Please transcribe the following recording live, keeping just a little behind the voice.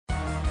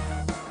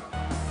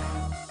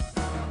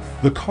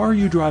The car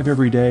you drive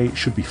every day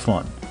should be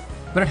fun.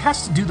 But it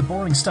has to do the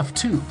boring stuff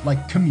too,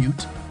 like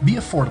commute, be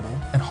affordable,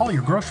 and haul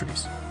your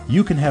groceries.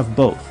 You can have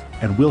both,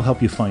 and we'll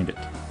help you find it.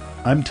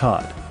 I'm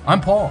Todd.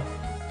 I'm Paul,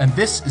 and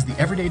this is the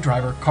Everyday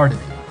Driver Car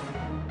Debate.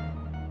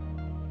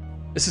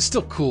 This is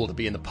still cool to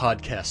be in the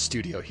podcast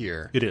studio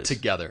here. It is.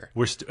 Together.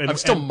 I'm I'm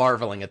still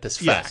marveling at this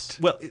fact. Yes.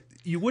 Well,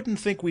 you wouldn't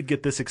think we'd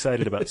get this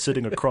excited about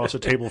sitting across a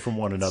table from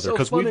one another, So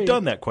because funny. we've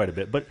done that quite a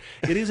bit. But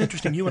it is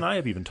interesting. You and I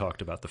have even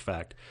talked about the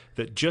fact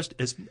that just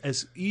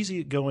as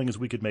easy going as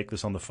we could make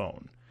this on the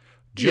phone,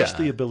 just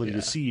the ability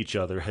to see each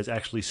other has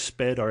actually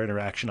sped our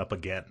interaction up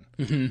again,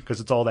 because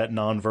it's all that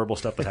nonverbal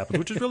stuff that happens,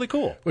 which is really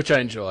cool. Which I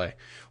enjoy.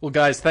 Well,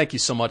 guys, thank you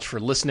so much for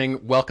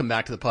listening. Welcome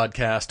back to the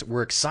podcast.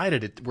 We're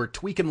excited. We're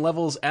tweaking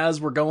levels as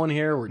we're going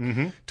here.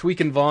 We're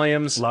tweaking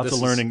volumes. Lots of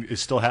learning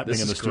is still happening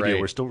in the studio. great.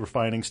 We're still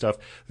refining stuff.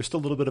 There's still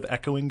a little bit of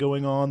echoing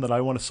going on that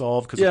I want to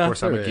solve because, of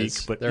course, I'm a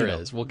geek. But there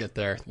is. We'll get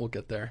there.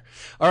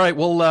 All right.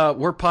 Well,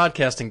 we're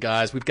podcasting,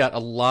 guys. We've got a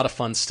lot of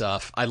fun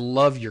stuff. I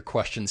love your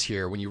questions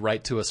here when you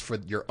write to us for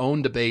your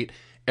own debate,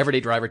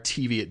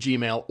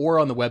 everydaydrivertv@gmail.com, or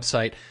on the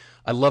website.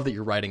 I love that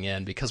you're writing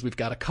in because we've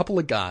got a couple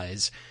of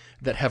guys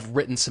that have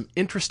written some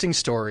interesting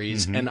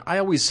stories. And I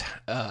always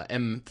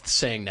am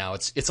saying now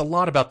it's a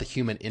lot about the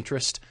human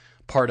interest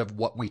part of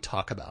what we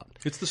talk about.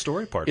 It's the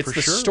story part, It's for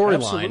the sure.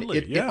 storyline.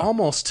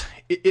 Absolutely.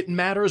 It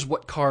matters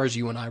what cars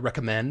you and I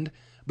recommend,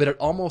 but it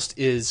almost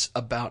is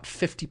about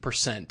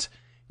 50%,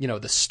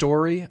 the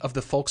story of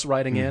the folks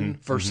writing in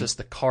versus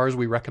the cars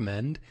we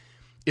recommend.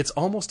 It's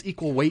almost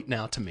equal weight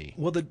now to me.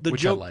 Well, the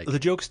which joke I like. the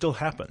joke still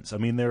happens. I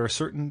mean, there are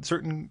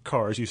certain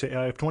cars. You say,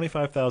 I have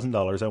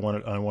 $25,000. I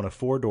want a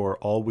 4-door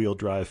all-wheel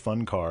drive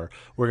fun car.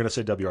 We're going to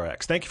say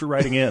WRX. Thank you for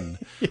writing in.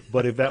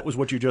 But if that was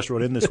what you just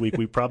wrote in this week,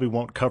 we probably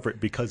won't cover it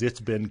because it's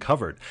been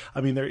covered.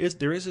 I mean, there is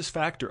this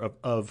factor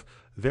of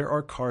there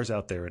are cars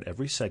out there in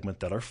every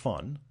segment that are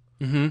fun,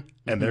 and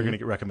they're going to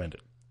get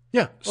recommended.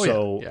 Yeah.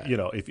 So,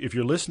 yeah. If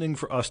you're listening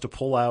for us to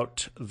pull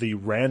out the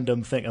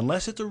random thing,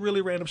 unless it's a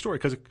really random story,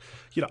 because,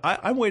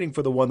 I'm waiting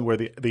for the one where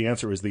the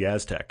answer is the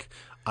Aztec.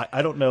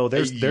 I don't know.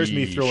 There's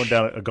me throwing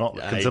down a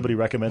gauntlet. Can somebody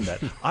recommend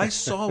that? I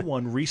saw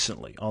one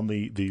recently on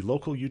the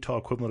local Utah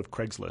equivalent of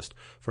Craigslist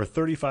for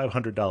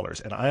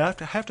 $3,500. And I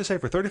have to say,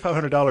 for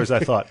 $3,500, I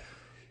thought,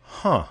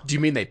 Do you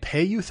mean they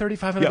pay you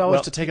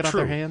 $3,500 to take it off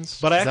their hands?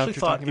 But I Is that actually what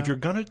thought you're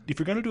talking if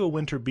you're gonna do a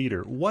winter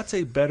beater, what's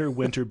a better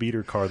winter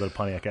beater car than a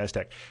Pontiac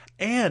Aztec?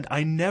 And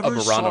I never about?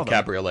 A saw Verano them.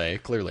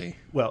 Cabriolet, clearly.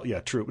 Well,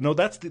 yeah, true. No,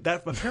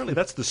 apparently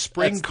that's the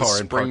spring That's the car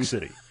in Park spring-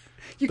 City.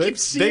 You keep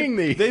seeing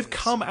these. They've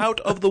come out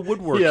of the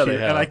woodwork Yeah, they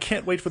here, have. and I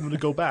can't wait for them to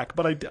go back.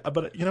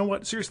 But you know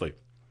what? Seriously,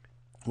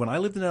 when I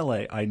lived in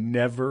L.A., I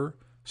never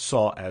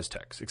saw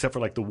Aztecs except for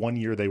like the 1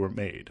 year they were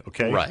made.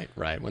 Okay,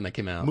 Right. When they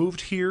came out.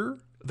 Moved here.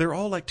 They're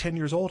all like 10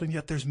 years old, and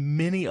yet there's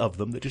many of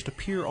them that just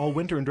appear all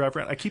winter and drive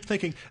around. I keep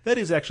thinking that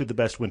is actually the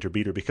best winter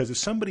beater because if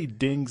somebody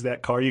dings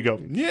that car, you go,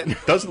 yeah,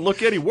 it doesn't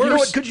look any worse. You know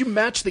what? Could you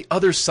match the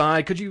other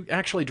side? Could you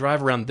actually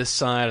drive around this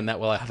side and that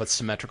will have a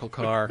symmetrical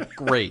car?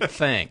 Great,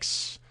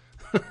 thanks.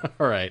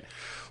 All right.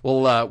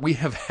 Well, we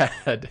have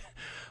had,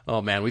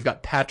 we've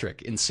got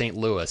Patrick in St.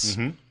 Louis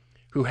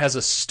who has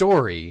a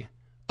story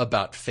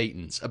about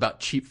Phaetons, about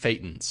cheap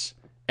Phaetons.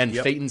 And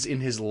Phaetons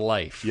in his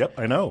life. Yep,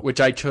 I know. Which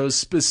I chose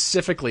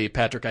specifically,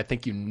 Patrick. I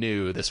think you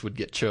knew this would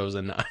get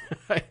chosen.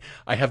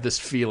 I have this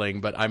feeling,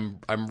 but I'm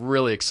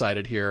really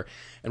excited here.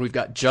 And we've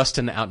got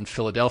Justin out in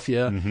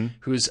Philadelphia,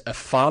 who's a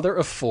father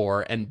of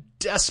 4 and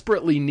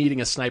desperately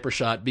needing a sniper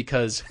shot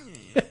because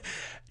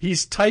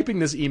he's typing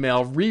this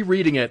email,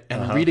 rereading it,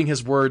 and reading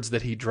his words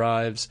that he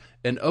drives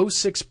an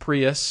 06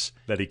 Prius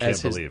that he can't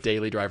as his believe.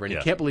 daily driver. And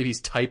he can't believe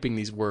he's typing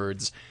these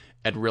words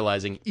and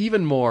realizing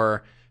even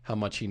more how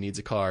much he needs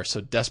a car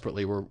so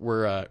desperately.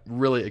 We're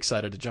really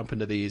excited to jump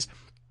into these.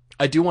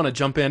 I do want to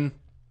jump in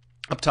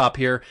up top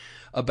here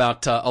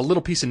about a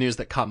little piece of news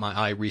that caught my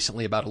eye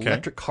recently about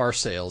electric car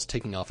sales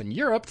taking off in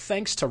Europe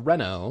thanks to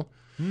Renault,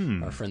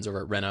 our friends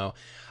over at Renault.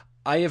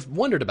 I have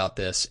wondered about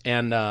this,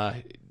 and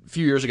a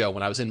few years ago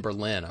when I was in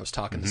Berlin, I was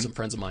talking to some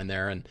friends of mine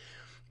there, and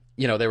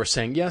they were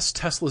saying, yes,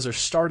 Teslas are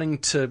starting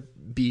to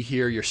be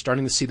here. You're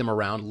starting to see them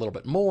around a little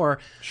bit more.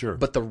 Sure.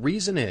 But the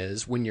reason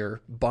is when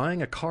you're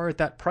buying a car at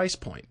that price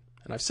point,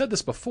 and I've said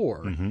this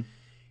before,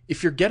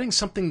 if you're getting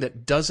something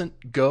that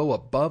doesn't go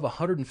above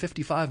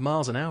 155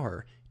 miles an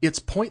hour, it's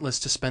pointless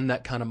to spend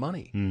that kind of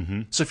money.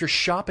 So if you're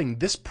shopping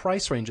this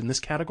price range in this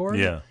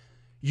category,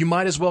 you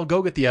might as well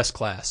go get the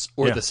S-Class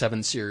or the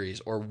 7 Series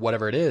or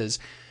whatever it is,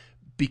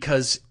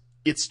 because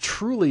it's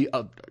truly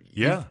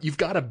you've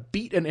got to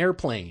beat an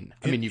airplane.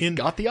 I mean, you've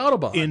got the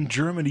Autobahn. In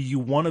Germany, you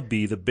want to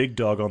be the big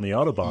dog on the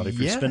Autobahn if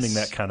you're spending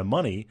that kind of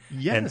money.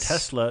 Yes. And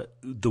Tesla,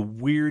 the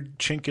weird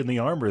chink in the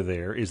armor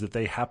there is that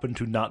they happen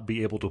to not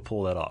be able to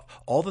pull that off.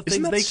 All the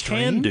things they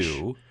can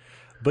do,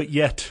 but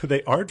yet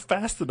they aren't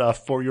fast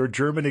enough for your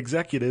German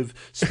executive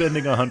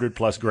spending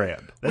 $100+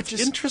 grand. That's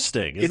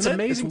interesting. It's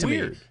amazing to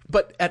me.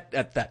 But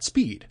at that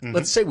speed,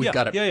 let's say we've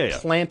got it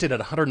planted at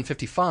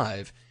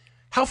 155.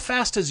 How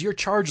fast does your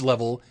charge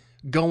level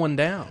going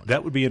down.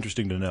 That would be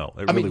interesting to know.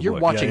 It I mean, really you're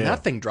would. watching Yeah, yeah.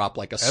 that thing drop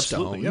like a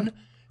Absolutely, stone yeah.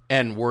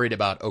 and worried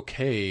about,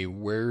 okay,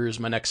 where's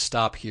my next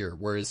stop here?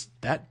 Whereas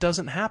that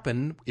doesn't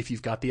happen if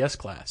you've got the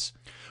S-Class.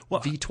 Well,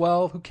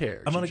 V12, who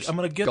cares? I'm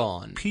gonna get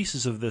gone.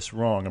 pieces of this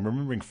wrong. I'm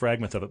remembering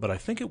fragments of it, but I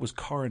think it was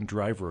Car and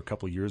Driver a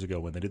couple of years ago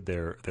when they did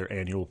their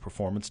annual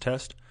performance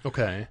test.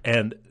 Okay.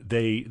 And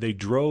they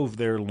drove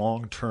their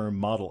long-term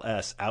Model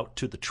S out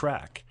to the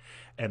track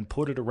and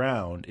put it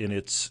around in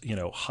its,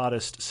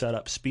 hottest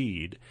setup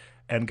speed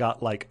and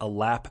got like a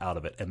lap out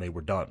of it, and they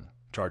were done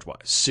charge-wise.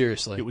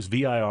 Seriously. It was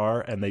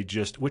VIR, and they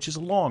which is a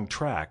long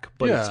track,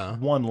 but Yeah.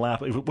 it's one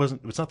lap.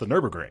 It's not the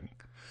Nürburgring.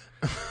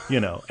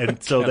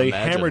 And so they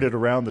imagine. hammered it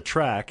around the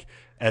track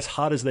as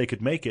hot as they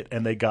could make it,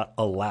 and they got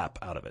a lap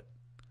out of it.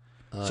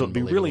 So it'd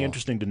be really Unbelievable.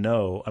 interesting to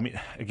know. I mean,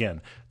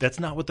 again, that's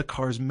not what the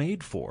car's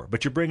made for.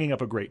 But you're bringing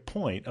up a great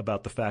point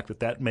about the fact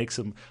that makes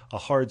them a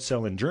hard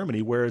sell in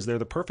Germany, whereas they're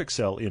the perfect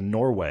sell in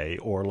Norway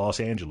or Los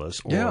Angeles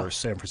or Yeah.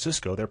 San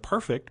Francisco. They're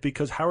perfect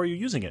because how are you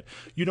using it?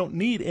 You don't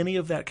need any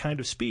of that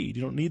kind of speed.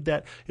 You don't need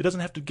that. It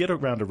doesn't have to get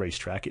around a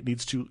racetrack. It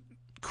needs to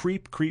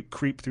creep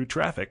through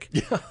traffic.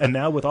 Yeah. And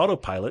now with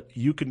autopilot,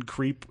 you can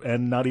creep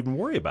and not even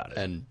worry about it.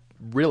 And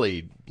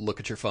really look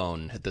at your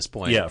phone at this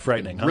point. Yeah,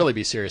 frightening, huh? Really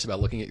be serious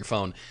about looking at your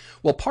phone.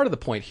 Well, part of the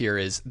point here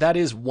is that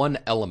is one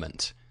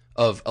element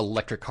of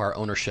electric car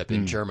ownership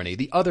in Germany.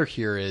 The other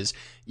here is,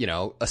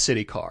 a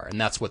city car.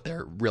 And that's what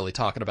they're really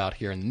talking about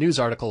here in the news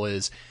article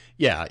is,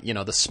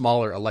 the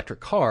smaller electric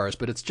cars,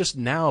 but it's just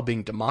now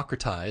being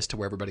democratized to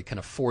where everybody can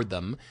afford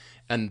them.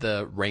 And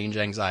the range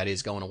anxiety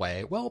is going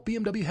away. Well,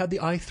 BMW had the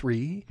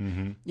i3.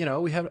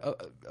 Mm-hmm. We have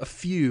a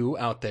few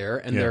out there,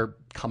 and they're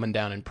coming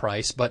down in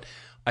price. But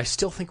I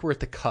still think we're at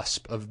the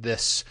cusp of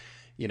this,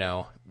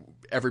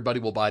 everybody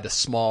will buy the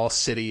small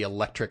city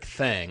electric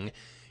thing.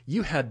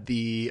 You had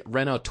the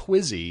Renault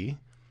Twizy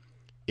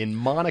in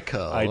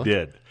Monaco. I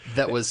did.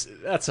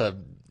 That's a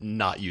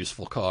not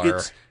useful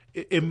car.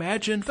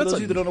 Imagine, for those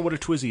of you that don't know what a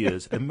Twizy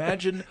is,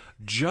 imagine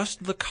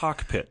just the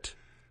cockpit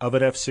of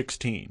an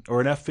F-16 or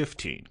an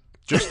F-15.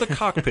 Just the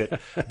cockpit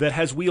that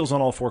has wheels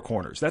on all four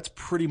corners. That's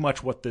pretty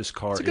much what this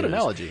car is. It's a good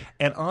analogy.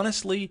 And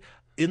honestly,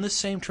 in the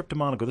same trip to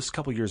Monaco, this is a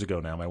couple years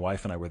ago now, my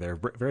wife and I were there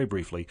very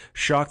briefly,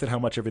 shocked at how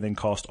much everything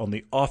cost on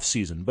the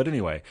off-season. But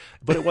anyway,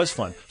 it was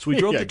fun. So we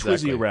drove the Twizy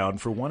exactly. around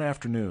for one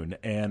afternoon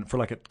and for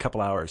like a couple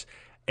hours.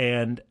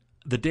 And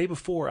the day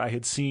before, I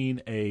had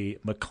seen a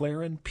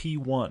McLaren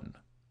P1.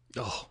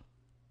 Oh,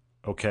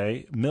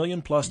 Okay, $1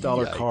 million+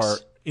 Yikes. car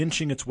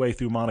inching its way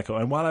through Monaco.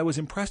 And while I was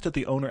impressed that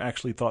the owner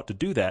actually thought to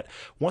do that,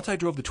 once I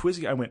drove the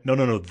Twizy, I went,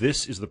 no,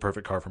 this is the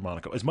perfect car for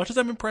Monaco. As much as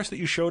I'm impressed that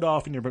you showed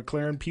off in your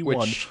McLaren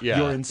P1,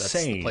 you're insane.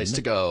 That's the place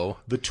to go.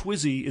 The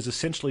Twizy is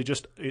essentially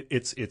just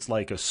it's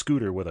like a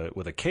scooter with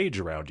a cage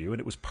around you, and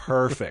it was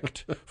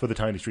perfect for the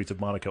tiny streets of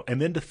Monaco.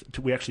 And then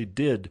we actually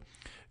did.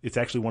 It's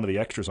actually one of the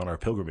extras on our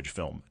pilgrimage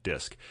film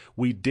disc.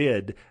 We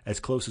did, as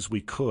close as we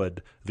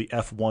could, the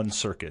F1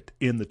 circuit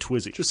in the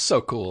Twizy. Just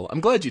so cool. I'm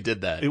glad you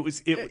did that.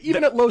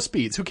 Even at low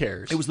speeds, who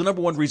cares? It was the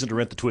number one reason to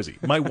rent the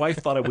Twizy. My wife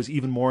thought I was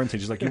even more insane.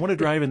 She's like, "You want to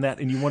drive in that,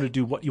 and you want to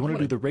do what? You want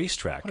to do the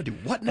racetrack? Want to do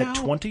what now? At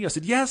 20?" I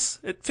said, "Yes."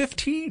 At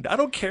 15, I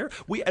don't care.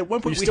 At one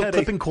point Were you still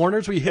clipping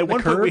corners? Were you hitting At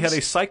one the point, we had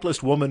curbs? a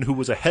cyclist woman who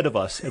was ahead of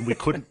us, and we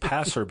couldn't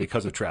pass her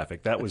because of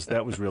traffic. That was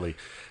really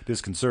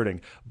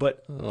disconcerting.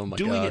 But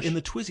doing it in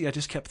the Twizy, I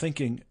just kept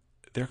thinking,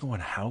 they're going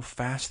how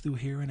fast through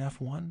here in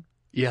F1?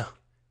 Yeah.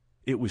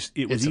 It was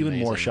even amazing.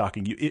 more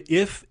shocking.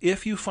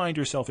 If you find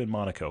yourself in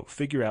Monaco,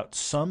 figure out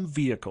some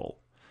vehicle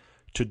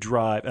to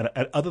drive, and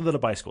other than a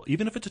bicycle,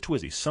 even if it's a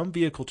Twizy, some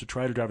vehicle to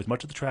try to drive as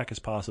much of the track as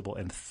possible,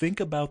 and think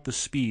about the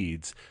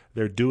speeds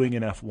they're doing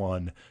in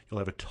F1. You'll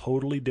have a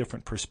totally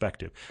different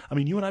perspective. I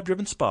mean, you and I've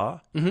driven Spa,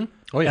 and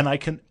I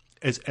can,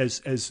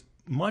 as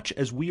much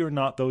as we are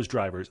not those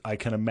drivers, I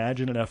can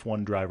imagine an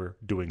F1 driver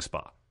doing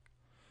Spa.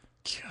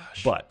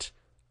 Gosh. But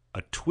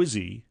a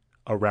Twizy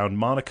around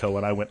Monaco,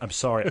 and I went, I'm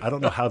sorry, I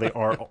don't know how they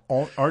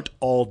aren't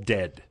all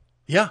dead.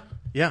 Yeah,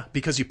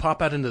 because you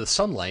pop out into the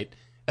sunlight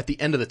at the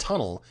end of the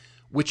tunnel,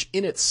 which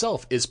in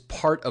itself is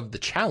part of the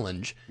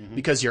challenge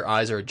because your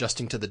eyes are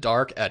adjusting to the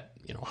dark at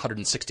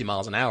 160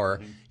 miles an hour.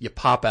 You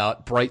pop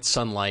out, bright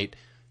sunlight,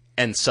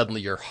 and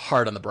suddenly you're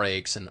hard on the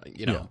brakes and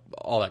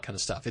all that kind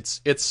of stuff.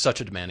 It's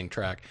such a demanding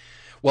track.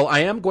 Well, I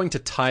am going to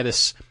tie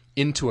this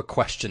into a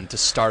question to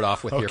start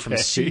off with here from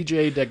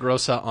CJ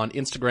DeGrossa on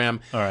Instagram.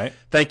 All right.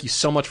 Thank you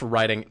so much for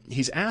writing.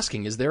 He's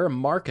asking, is there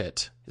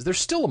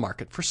still a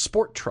market for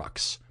sport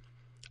trucks?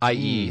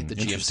 I.e. the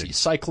GMC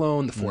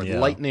Cyclone, the Ford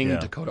Lightning,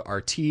 Dakota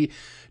RT.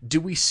 Do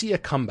we see a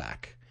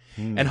comeback?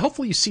 And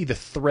hopefully you see the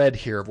thread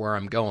here of where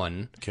I'm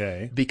going.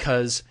 Okay.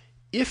 Because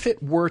if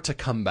it were to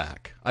come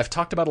back, I've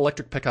talked about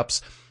electric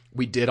pickups.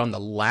 We did on the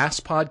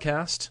last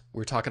podcast. We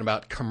were talking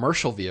about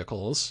commercial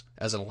vehicles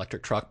as an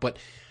electric truck. But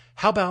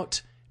how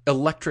about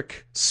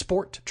electric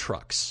sport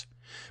trucks?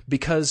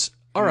 Because,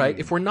 all right,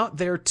 if we're not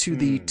there to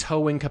the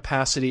towing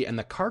capacity and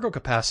the cargo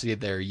capacity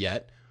there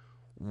yet,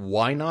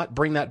 why not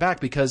bring that back?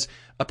 Because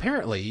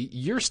apparently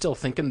you're still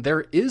thinking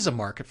there is a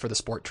market for the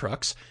sport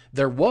trucks.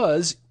 There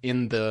was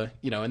in the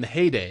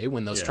heyday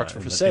when those trucks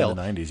were for sale. In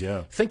the 90s,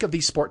 yeah. Think of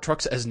these sport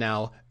trucks as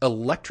now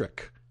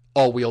electric,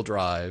 all-wheel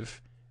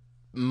drive.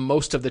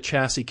 Most of the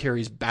chassis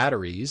carries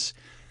batteries,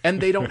 and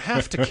they don't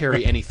have to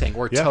carry anything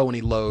or tow any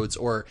loads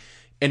or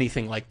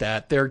anything like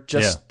that. They're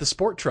just the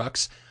sport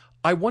trucks.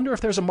 I wonder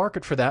if there's a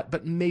market for that,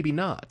 but maybe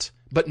not.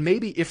 But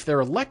maybe if they're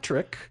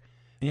electric,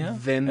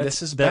 then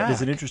this is back. That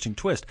is an interesting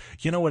twist.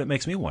 You know what it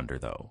makes me wonder,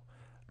 though?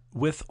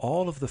 With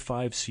all of the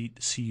 5-seat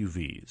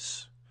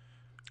CUVs,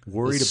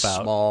 worried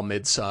about small,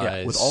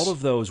 mid-size. with all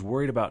of those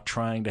worried about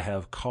trying to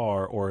have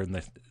car, or in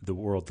the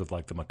world of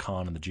like the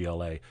Macan and the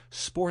GLA,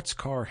 sports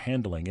car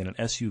handling in an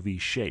SUV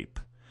shape.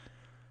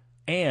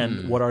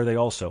 And what are they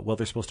also? Well,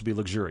 they're supposed to be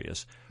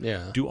luxurious.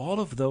 Yeah. Do all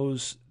of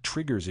those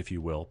triggers, if you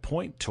will,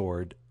 point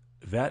toward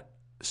that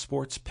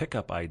sports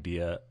pickup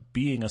idea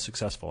being a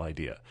successful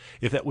idea?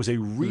 If that was a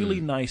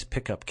really nice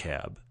pickup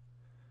cab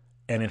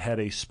and it had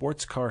a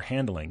sports car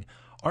handling,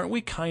 aren't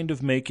we kind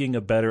of making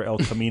a better El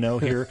Camino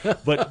here?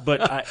 But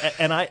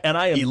I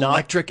am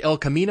electric El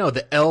Camino.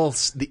 The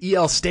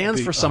EL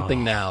stands for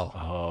something now.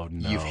 Oh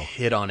no, you've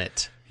hit on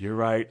it. You're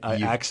right. I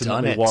You've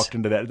accidentally done it. walked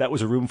into that. That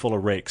was a room full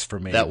of rakes for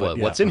me. That was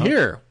what's in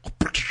here.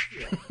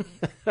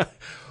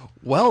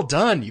 Well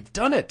done. You've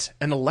done it.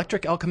 An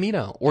electric El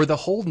Camino, or the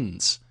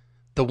Holdens,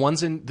 the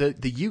ones in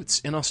the Utes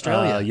in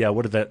Australia. Yeah.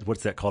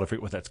 What's that called? I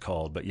forget what that's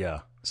called. But yeah,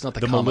 It's not the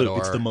Maloo. Commodore.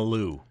 It's the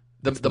Maloo.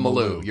 The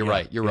Maloo. You're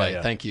right. You're right.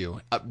 Yeah. Thank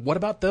you. What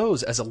about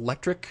those as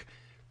electric?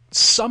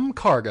 Some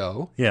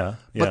cargo. Yeah.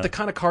 But the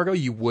kind of cargo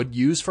you would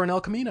use for an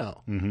El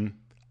Camino. Mm-hmm.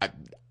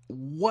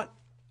 What?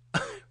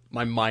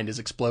 My mind is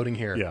exploding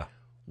here. Yeah.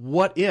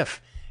 What if?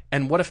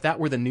 And what if that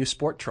were the new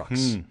sport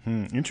trucks?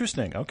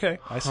 Interesting. Okay,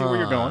 I see where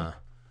you're going.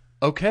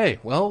 Okay.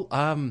 Well,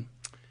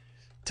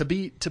 to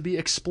be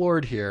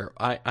explored here.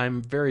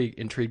 I'm very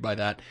intrigued by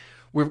that.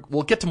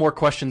 We'll get to more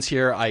questions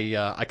here.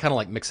 I kind of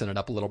like mixing it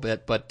up a little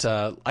bit, but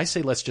I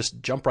say let's just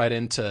jump right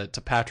into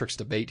Patrick's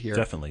debate here.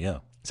 Definitely, yeah.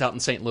 It's out in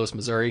St. Louis,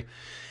 Missouri.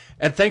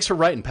 And thanks for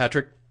writing,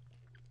 Patrick.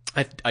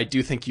 I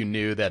do think you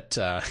knew that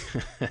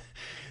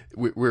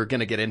we're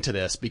going to get into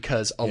this,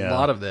 because a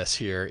lot of this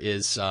here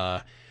is,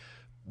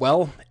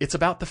 it's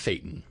about the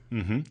Phaeton.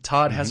 Mm-hmm.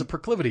 Todd has a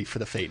proclivity for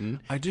the Phaeton.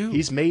 I do.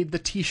 He's made the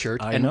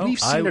T-shirt, I and know. we've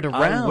seen it around.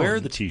 I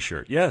wear the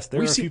T-shirt. Yes, there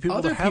are a few people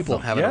other that have people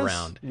them. have it Yes.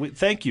 around.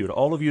 Thank you to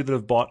all of you that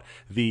have bought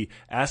the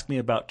Ask Me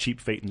About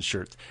Cheap Phaeton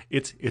shirts.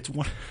 It's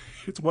one.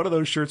 It's one of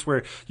those shirts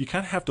where you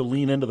kind of have to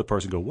lean into the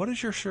person and go, what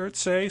does your shirt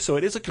say? So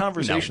it is a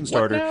conversation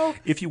starter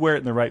if you wear it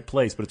in the right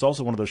place, but it's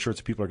also one of those shirts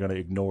that people are going to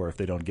ignore if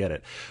they don't get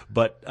it.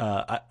 But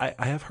I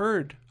have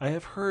heard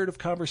of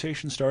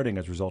conversation starting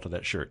as a result of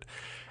that shirt.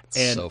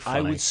 And so funny.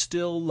 I would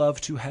still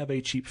love to have a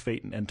cheap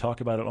Phaeton and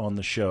talk about it on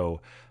the show.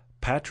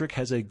 Patrick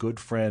has a good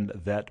friend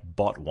that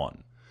bought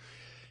one.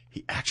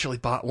 He actually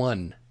bought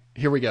one.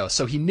 Here we go.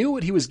 So he knew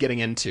what he was getting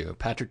into.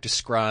 Patrick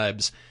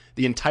describes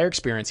the entire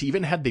experience. He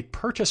even had the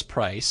purchase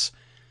price,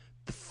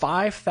 the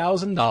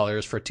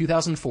 $5,000 for a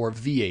 2004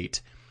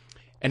 V8,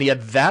 and he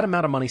had that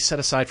amount of money set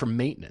aside for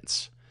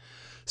maintenance.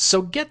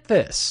 So get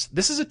this.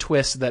 This is a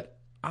twist that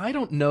I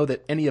don't know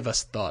that any of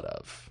us thought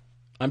of.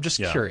 I'm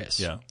just curious.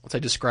 Yeah. Once I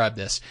describe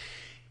this,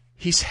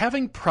 he's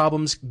having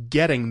problems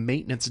getting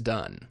maintenance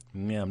done.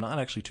 Yeah, I'm not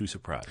actually too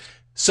surprised.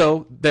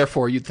 So,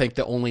 therefore, you'd think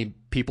the only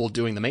people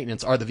doing the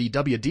maintenance are the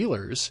VW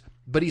dealers,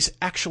 but he's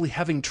actually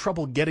having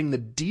trouble getting the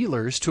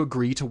dealers to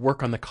agree to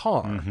work on the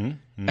car.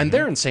 And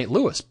they're in St.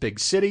 Louis, big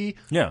city,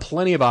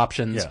 plenty of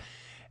options. Yeah.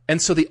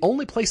 And so the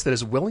only place that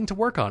is willing to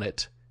work on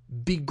it,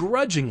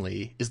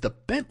 begrudgingly, is the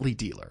Bentley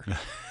dealer,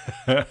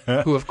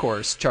 who, of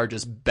course,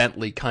 charges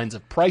Bentley kinds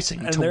of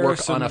pricing to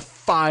work on a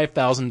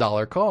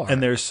 $5,000 car.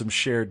 And there's some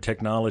shared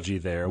technology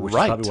there, which is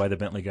probably why the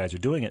Bentley guys are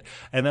doing it.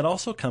 And that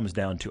also comes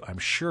down to, I'm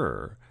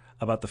sure,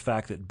 about the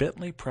fact that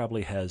Bentley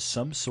probably has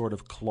some sort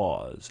of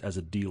clause as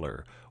a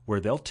dealer where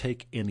they'll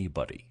take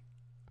anybody.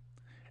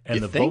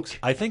 And You think?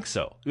 I think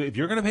so. If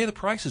you're going to pay the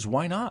prices,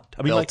 why not?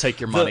 I mean, They'll take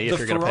your money if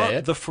you're going to pay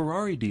it. The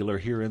Ferrari dealer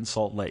here in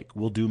Salt Lake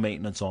will do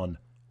maintenance on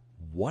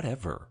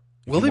whatever.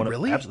 Will they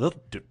really?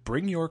 Absolutely.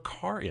 Bring your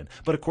car in.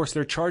 But, of course,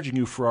 they're charging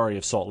you Ferrari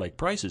of Salt Lake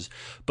prices.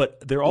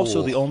 But they're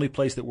also the only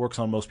place that works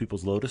on most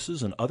people's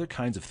Lotuses and other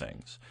kinds of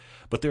things.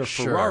 But they're a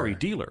Ferrari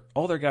dealer.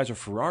 All their guys are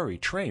Ferrari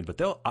trained.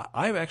 But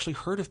I've actually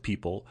heard of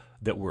people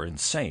that were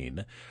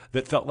insane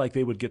that felt like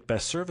they would get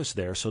best service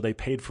there, so they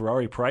paid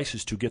Ferrari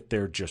prices to get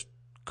their just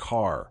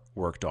car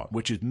worked on,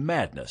 which is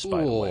madness,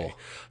 by the way.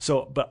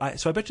 So I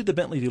bet you the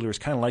Bentley dealer is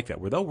kind of like that,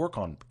 where they'll work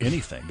on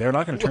anything. They're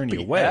not going to turn you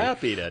away.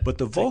 But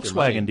the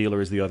Volkswagen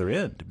dealer is the other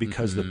end,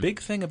 because the big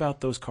thing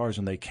about those cars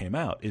when they came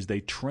out is they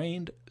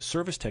trained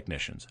service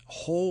technicians,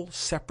 whole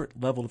separate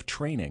level of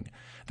training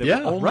that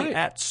were only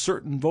at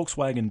certain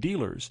Volkswagen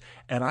dealers.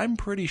 And I'm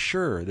pretty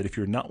sure that if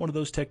you're not one of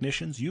those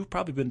technicians, you've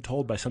probably been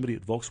told by somebody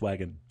at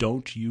Volkswagen,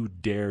 don't you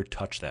dare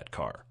touch that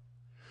car.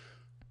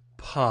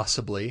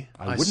 Possibly.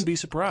 I wouldn't be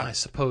surprised. I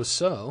suppose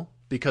so.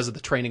 because of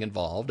the training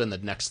involved and the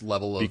next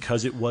level of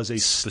because it was a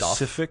stuff.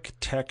 specific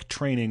tech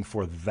training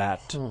for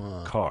that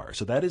car.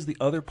 So that is the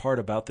other part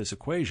about this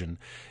equation.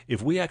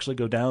 If we actually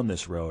go down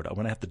this road, I'm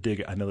going to have to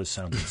dig. I know this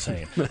sounds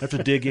insane. I have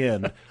to dig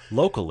in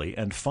locally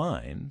and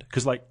find,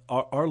 because like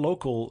our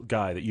local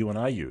guy that you and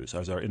I use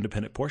as our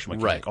independent Porsche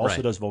mechanic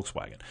also does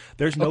Volkswagen.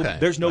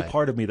 There's no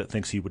part of me that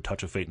thinks he would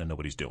touch a Phaeton and know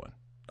what he's doing.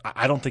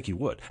 I don't think he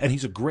would. And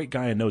he's a great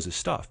guy and knows his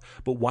stuff.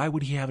 But why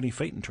would he have any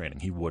Phaeton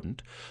training? He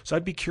wouldn't. So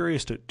I'd be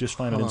curious to just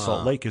find out in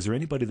Salt Lake, is there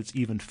anybody that's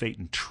even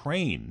Phaeton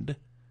trained?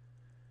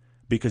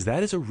 Because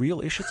that is a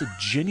real issue. It's a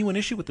genuine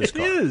issue with this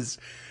car. It is.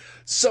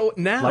 So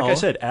now, like I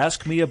said,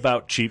 ask me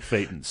about cheap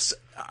Phaetons.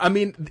 I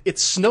mean, it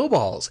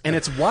snowballs, and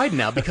it's wide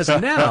now because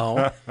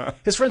now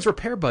his friend's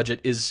repair budget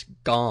is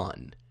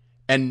gone.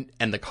 And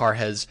the car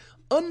has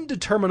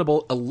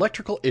undeterminable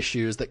electrical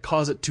issues that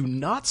cause it to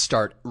not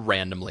start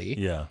randomly.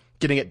 Yeah.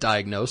 Getting it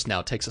diagnosed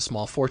now takes a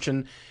small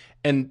fortune,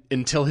 and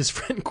until his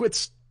friend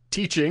quits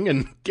teaching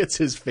and gets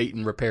his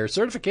Phaeton repair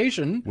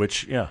certification,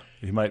 which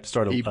he might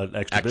start an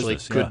extra actually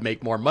business. Could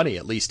make more money,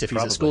 at least if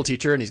he's a school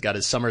teacher and he's got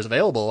his summers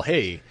available.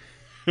 Hey,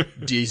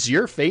 does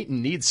your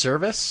Phaeton need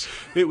service?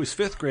 It was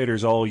fifth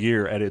graders all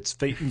year, and it's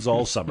Phaetons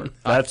all summer.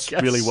 That's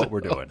really what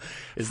we're doing.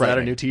 Is that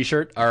a new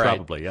T-shirt? All right,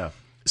 probably, yeah.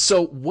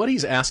 So what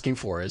he's asking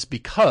for is,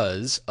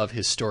 because of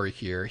his story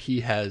here, he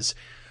has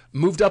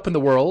moved up in the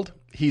world.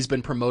 He's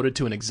been promoted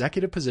to an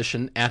executive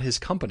position at his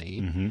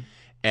company,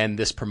 and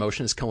this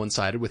promotion has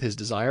coincided with his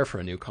desire for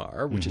a new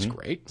car, which is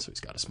great. So he's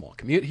got a small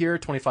commute here,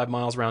 25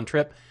 miles round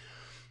trip.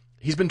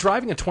 He's been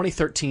driving a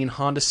 2013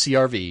 Honda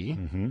CR-V,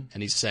 and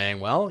he's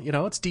saying, well,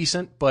 it's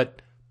decent,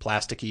 but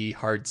plasticky,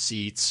 hard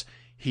seats.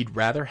 He'd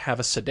rather have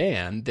a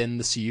sedan than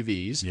the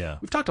CUVs. Yeah.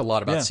 We've talked a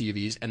lot about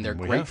CUVs, and they're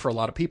great for a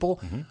lot of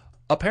people.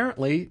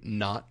 Apparently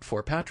not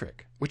for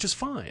Patrick, which is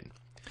fine.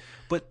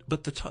 But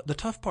the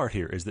tough part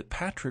here is that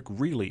Patrick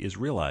really is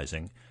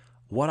realizing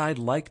what I'd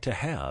like to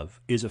have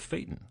is a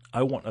Phaeton.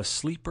 I want a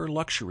sleeper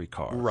luxury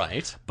car.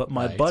 Right. But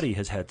my buddy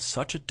has had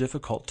such a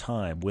difficult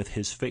time with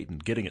his Phaeton,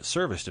 getting it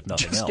serviced, if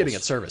nothing else. Just getting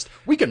it serviced.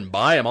 We can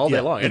buy them all day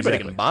long. Anybody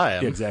can buy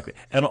them. Exactly.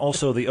 And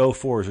also the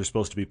 04s are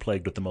supposed to be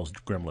plagued with the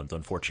most gremlins,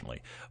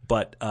 unfortunately.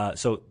 But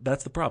so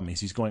that's the problem.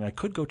 He's going, I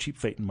could go cheap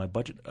Phaeton. My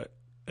budget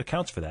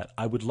accounts for that.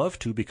 I would love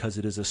to, because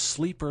it is a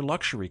sleeper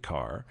luxury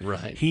car.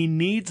 Right. He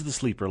needs the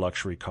sleeper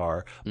luxury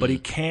car, but he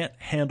can't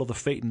handle the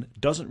Phaeton,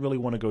 doesn't really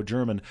want to go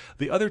German.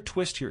 The other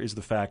twist here is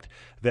the fact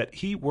that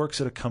he works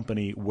at a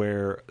company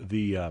where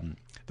the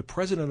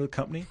president of the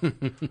company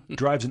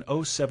drives an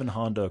 07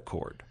 Honda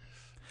Accord.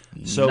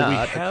 So Not we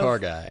a have car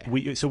guy.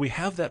 We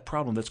have that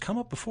problem that's come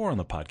up before on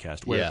the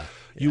podcast, where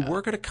you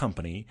work at a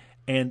company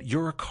and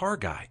you're a car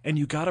guy and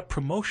you got a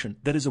promotion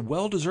that is a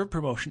well-deserved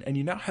promotion, and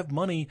you now have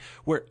money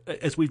where,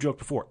 as we've joked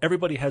before,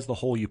 everybody has the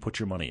hole you put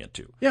your money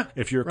into. Yeah,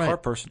 if you're a car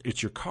person,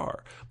 it's your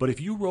car. But if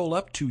you roll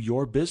up to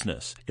your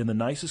business in the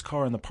nicest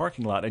car in the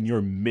parking lot and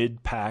you're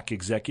mid-pack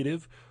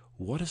executive,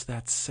 what does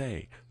that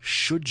say?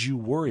 Should you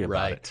worry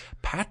about it?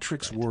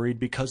 Patrick's worried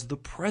because the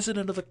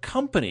president of the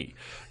company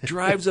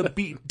drives a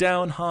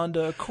beat-down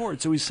Honda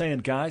Accord. So he's saying,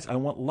 guys, I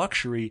want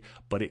luxury,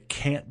 but it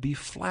can't be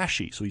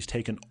flashy. So he's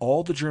taken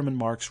all the German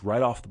marks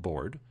right off the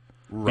board.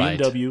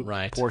 BMW,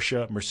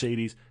 Porsche,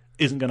 Mercedes,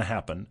 isn't going to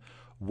happen.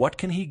 What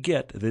can he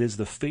get that is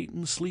the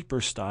Phaeton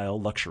sleeper-style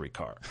luxury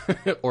car?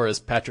 Or as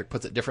Patrick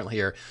puts it differently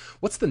here,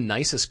 what's the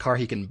nicest car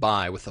he can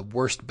buy with the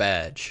worst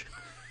badge?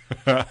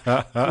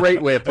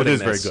 Great way of putting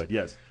this. It is very good,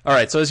 yes. All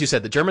right, so as you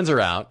said, the Germans are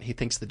out. He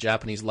thinks the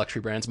Japanese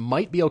luxury brands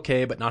might be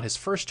okay, but not his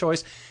first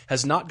choice.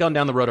 Has not gone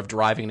down the road of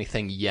driving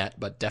anything yet,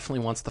 but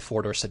definitely wants the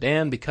four-door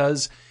sedan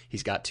because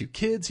he's got 2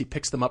 kids. He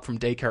picks them up from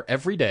daycare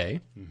every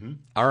day.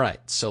 All right,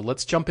 so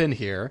let's jump in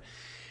here.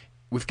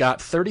 We've got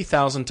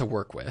 $30,000 to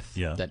work with.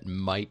 Yeah. That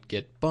might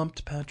get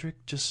bumped,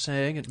 Patrick. Just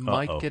saying, it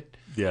might get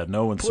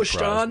no one's pushed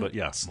surprised, on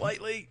but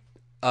slightly.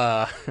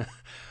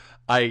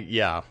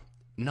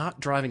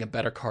 Not driving a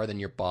better car than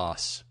your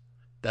boss.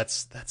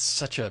 That's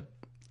such a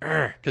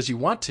because you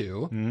want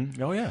to.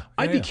 Oh yeah.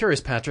 I'd be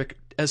curious, Patrick,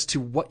 as to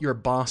what your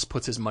boss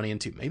puts his money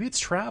into. Maybe it's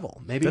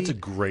travel. Maybe that's a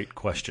great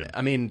question.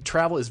 I mean,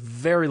 travel is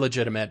very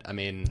legitimate. I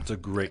mean, it's a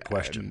great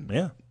question.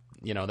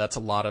 That's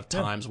a lot of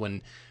times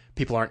when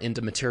people aren't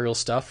into material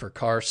stuff or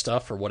car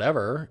stuff or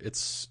whatever.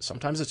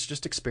 Sometimes it's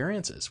just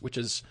experiences, which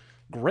is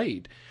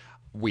great.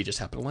 We just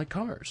happen to like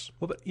cars.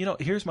 Well, but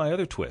here's my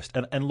other twist.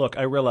 And look,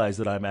 I realize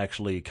that I'm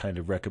actually kind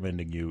of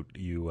recommending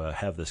you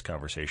have this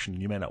conversation.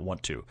 You may not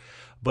want to,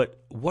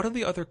 but what are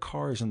the other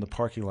cars in the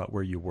parking lot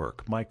where you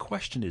work? My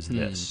question is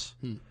this: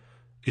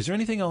 is there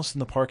anything else in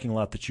the parking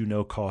lot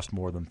that cost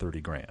more than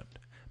 $30,000?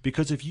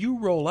 Because if you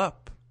roll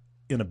up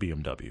in a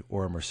BMW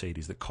or a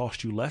Mercedes that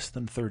cost you less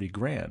than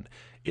 $30,000,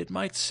 it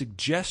might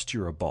suggest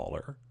you're a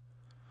baller.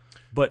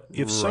 But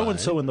if so and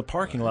so in the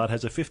parking lot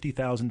has a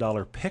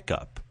 $50,000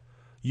 pickup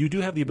you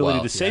do have the ability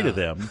Well, to say yeah. to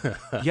them,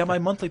 yeah, my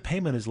monthly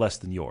payment is less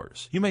than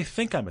yours. You may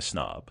think I'm a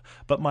snob,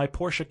 but my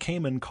Porsche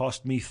Cayman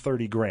cost me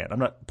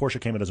 $30,000.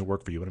 Porsche Cayman doesn't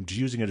work for you, but I'm just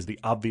using it as the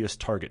obvious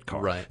target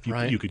car. Right, If you,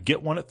 right. You could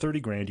get one at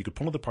 $30,000. You could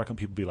pull into the parking lot,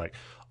 people would be like,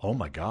 oh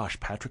my gosh,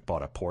 Patrick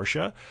bought a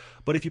Porsche.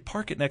 But if you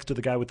park it next to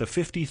the guy with the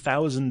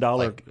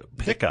 $50,000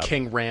 pickup,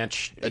 King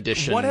Ranch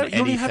edition, whatever,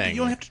 you anything.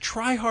 don't have to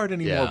try hard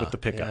anymore Yeah, with the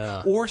pickup.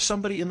 yeah. Or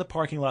somebody in the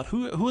parking lot.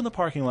 Who in the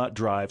parking lot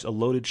drives a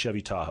loaded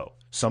Chevy Tahoe?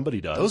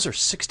 Somebody does. Those are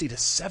 60 to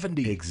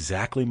 70.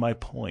 Exactly my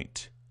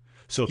point.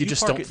 So if You you,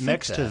 just park don't it think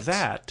next to that.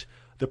 that,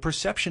 the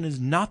perception is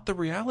not the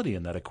reality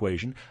in that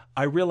equation.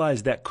 I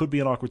realize that could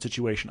be an awkward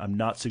situation. I'm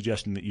not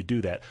suggesting that you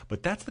do that,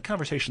 but that's the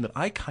conversation that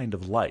I kind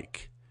of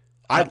like.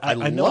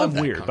 I know love I'm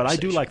that weird, but I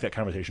do conversation. like that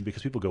conversation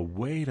because people go,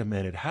 wait a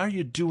minute, how are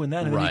you doing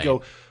that? And then Right. you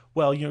go,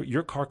 well,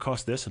 your car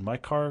cost this and my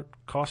car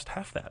cost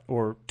half that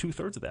or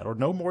 2/3 of that or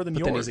no more than But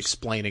yours. then he's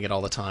explaining it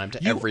all the time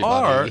to You everybody.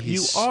 are,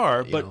 He's, you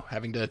are, but-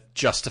 having to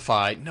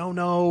justify.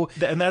 No,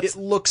 and that's, it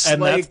looks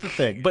and like that's the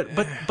thing. But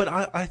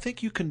I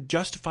think you can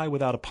justify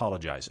without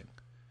apologizing.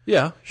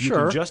 yeah, You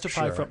sure. can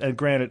justify sure. from, and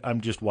granted, I'm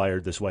just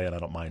wired this way and I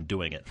don't mind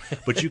doing it,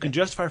 but you can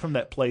justify from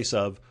that place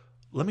of,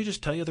 let me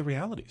just tell you the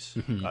realities.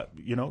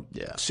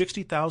 Yeah.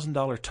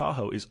 $60,000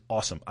 Tahoe is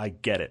awesome. I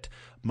get it.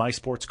 My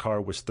sports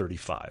car was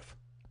 $35,000.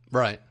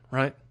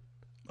 right.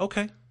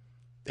 Okay.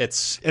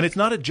 It's And it's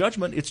not a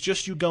judgment. It's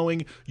just you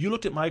going, you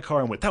looked at my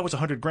car and went, that was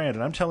 $100,000.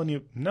 And I'm telling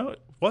you, no,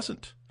 it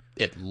wasn't.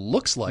 It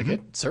looks like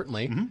it,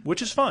 certainly.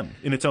 Which is fun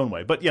in its own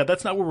way. But yeah,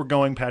 that's not where we're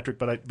going, Patrick.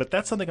 But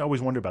that's something I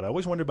always wonder about. I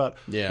always wonder about,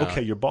 Yeah.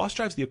 okay, your boss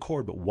drives the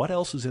Accord, but what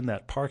else is in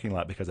that parking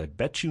lot? Because I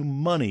bet you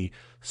money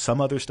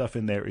some other stuff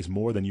in there is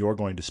more than you're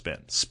going to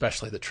spend.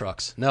 Especially the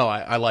trucks. No,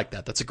 I like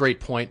that. That's a great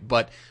point,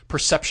 but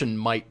perception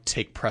might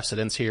take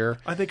precedence here.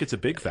 I think it's a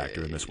big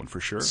factor in this one for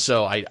sure.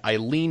 So I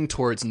lean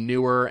towards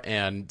newer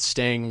and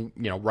staying,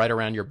 right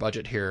around your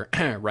budget here.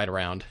 Right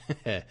around.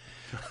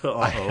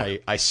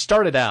 I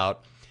started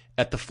out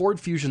at the Ford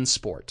Fusion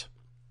Sport.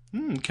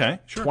 Okay,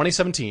 sure.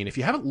 2017. If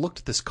you haven't looked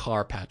at this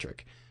car,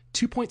 Patrick,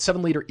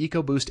 2.7 liter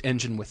EcoBoost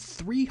engine with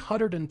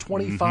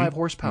 325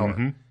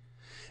 horsepower.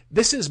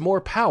 This is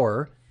more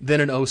power than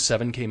an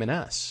 07 Cayman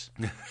S.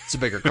 It's a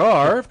bigger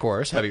car, of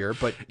course, heavier,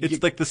 but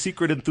It's like the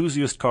secret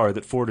enthusiast car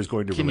that Ford is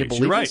going to can you release.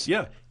 believe You're right, this?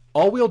 yeah.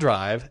 All-wheel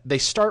drive. They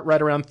start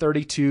right around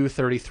 32,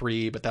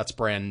 33, but that's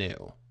brand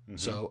new.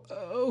 So,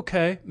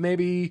 okay,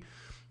 maybe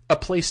a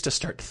place to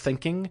start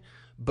thinking,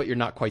 but you're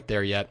not quite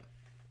there yet.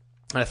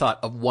 And I thought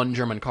of one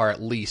German car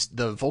at least,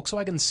 the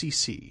Volkswagen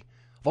CC.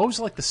 I've always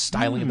liked the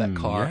styling of that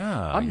car.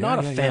 yeah, I'm not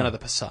a yeah, fan yeah. of the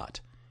Passat.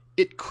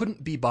 It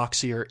couldn't be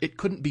boxier. It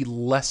couldn't be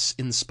less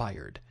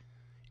inspired.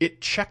 It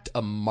checked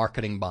a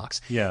marketing box.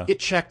 Yeah. It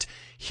checked,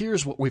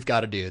 here's what we've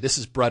got to do. This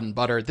is bread and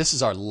butter. This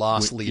is our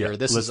loss leader. Yeah,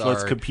 This let's, is our...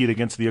 let's compete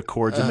against the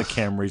Accords and the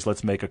Camrys.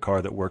 Let's make a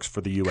car that works for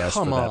the U.S.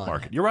 for Come that on.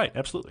 market. You're right,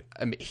 absolutely.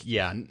 I mean,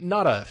 yeah,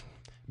 not a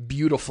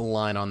beautiful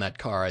line on that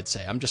car, I'd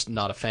say. I'm just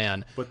not a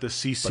fan. But the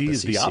CC the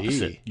is the CC,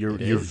 opposite. You're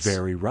it is.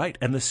 very right.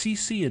 And the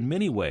CC, in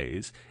many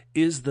ways,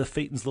 is the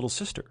Phaeton's little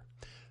sister.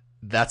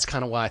 That's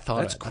kind of why I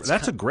thought That's of it.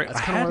 that's a great. That's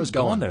I kind of where I was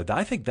hadn't gone going. there.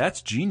 I think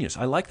that's genius.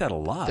 I like that a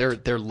lot.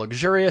 They're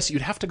luxurious.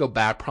 You'd have to go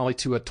back probably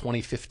to a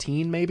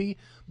 2015 maybe,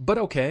 but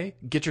okay,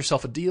 get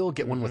yourself a deal,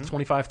 get one with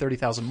 25,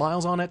 30,000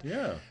 miles on it.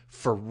 Yeah.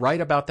 For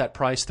right about that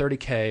price,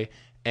 $30K,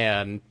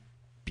 and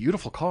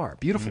beautiful car,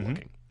 beautiful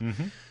looking.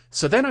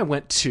 So then I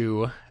went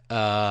to,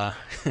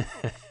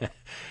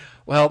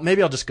 well,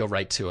 maybe I'll just go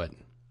right to it.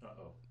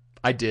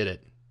 I did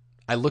it.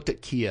 I looked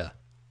at Kia.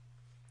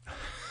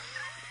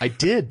 I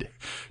did.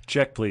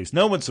 Check, please.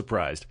 No one's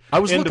surprised. I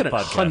was End looking of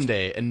at podcast.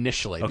 Hyundai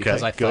initially Okay,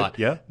 because I good, thought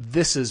yeah.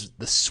 this is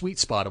the sweet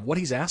spot of what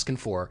he's asking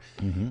for.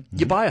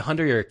 You buy a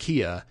Hyundai or a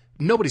Kia,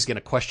 nobody's going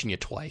to question you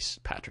twice,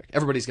 Patrick.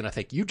 Everybody's going to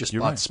think you just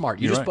bought right. smart.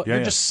 You're right. Yeah, You're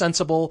yeah. just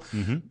sensible.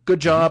 Good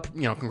job.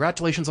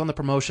 Congratulations on the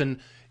promotion.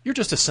 You're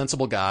just a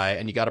sensible guy,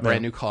 and you got a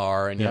brand new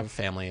car, and you have a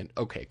family. And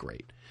okay,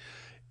 great.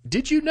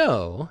 Did you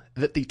know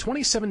that the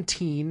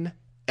 2017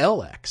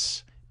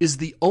 LX is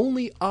the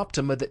only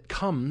Optima that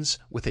comes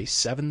with a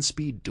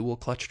 7-speed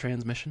dual-clutch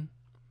transmission?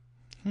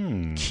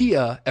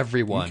 Kia,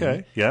 everyone,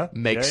 Okay, yeah,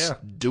 makes yeah.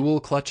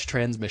 dual-clutch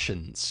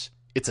transmissions.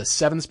 It's a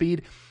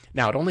 7-speed.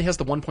 Now, it only has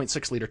the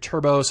 1.6-liter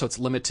turbo, so it's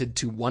limited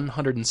to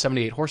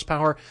 178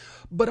 horsepower.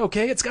 But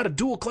okay, it's got a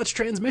dual-clutch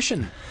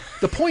transmission.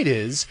 The point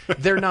is,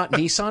 they're not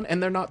Nissan,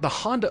 and they're not the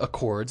Honda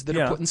Accords that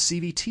Yeah. are putting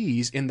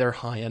CVTs in their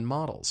high-end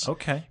models.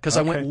 Okay, Because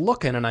I okay. went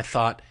looking, and I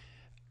thought,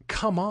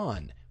 come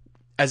on.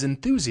 As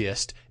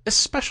enthusiast,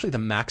 especially the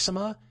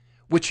Maxima,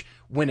 which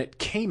when it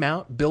came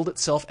out, billed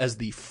itself as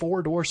the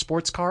 4-door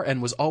sports car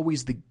and was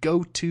always the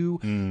go-to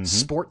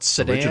sports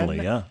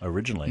sedan,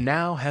 Originally.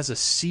 now has a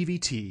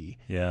CVT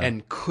Yeah.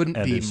 and couldn't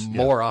And be is-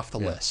 more off the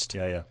list.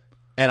 Yeah.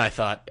 And I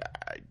thought,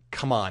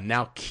 come on,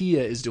 now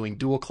Kia is doing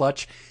dual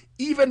clutch.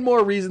 Even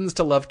more reasons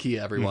to love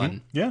Kia,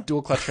 everyone. Yeah.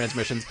 Dual clutch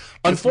transmissions.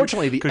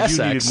 Unfortunately, the Because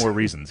you needed SX, more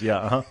reasons. Yeah.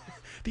 Uh-huh.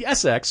 the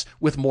SX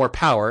with more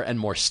power and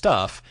more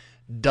stuff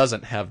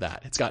doesn't have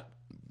that. It's got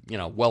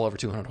well over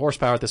 200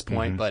 horsepower at this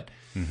point. But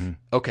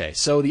okay,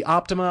 so the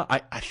Optima,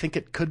 I think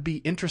it could be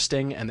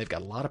interesting, and they've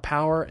got a lot of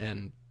power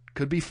and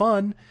could be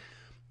fun.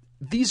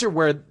 These are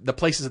where the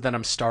places that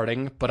I'm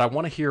starting, but I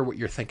want to hear what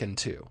you're thinking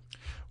too.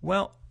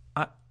 Well,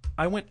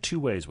 I went two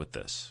ways with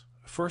this.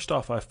 First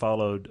off, I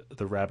followed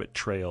the rabbit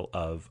trail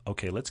of,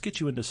 okay, let's get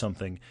you into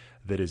something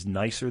that is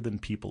nicer than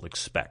people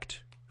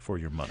expect for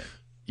your money.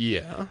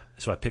 Yeah.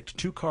 So I picked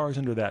two cars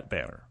under that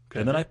banner. Okay.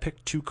 And then I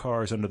picked two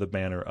cars under the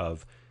banner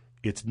of,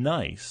 it's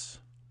nice,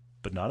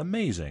 but not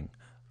amazing,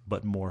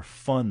 but more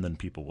fun than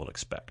people will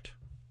expect.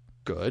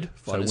 Good.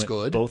 So Fun is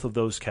good. Both of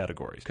those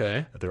categories.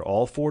 Okay. They're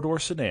all four-door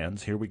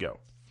sedans. Here we go.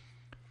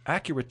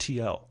 Acura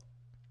TL.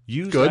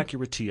 Use Good.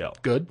 Acura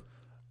TL. Good.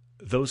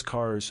 Those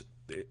cars,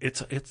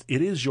 it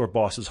is your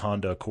boss's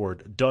Honda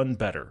Accord done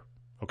better.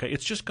 Okay,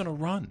 it's just going to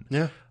run.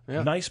 Yeah.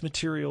 Nice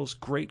materials,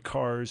 great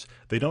cars.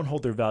 They don't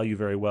hold their value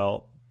very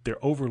well. They're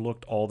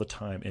overlooked all the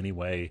time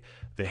anyway.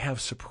 They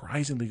have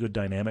surprisingly good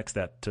dynamics.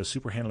 That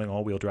super handling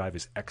all-wheel drive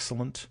is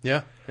excellent.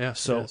 Yeah.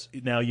 So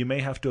now you may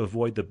have to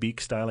avoid the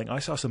beak styling. I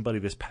saw somebody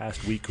this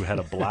past week who had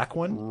a black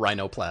one.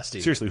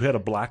 Rhinoplasty. Seriously, who had a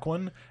black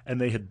one, and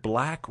they had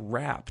black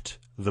wrapped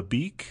the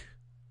beak.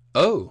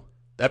 Oh,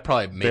 that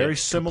probably made Very it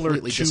similar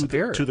completely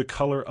disappear. to the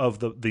color of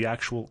the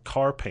actual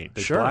car paint.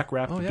 They black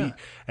wrapped the beak,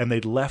 and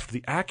they'd left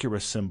the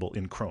Acura symbol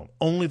in chrome.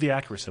 Only the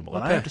Acura symbol.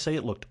 And I have to say,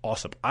 it looked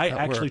awesome. I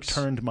actually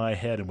turned my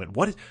head and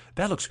went,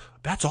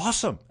 that's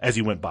awesome, as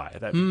you went by.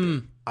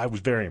 I was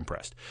very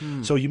impressed.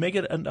 So you may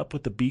end up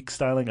with the beak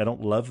styling. I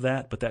don't love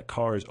that, but that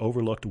car is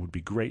overlooked. It would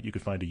be great. You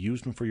could find a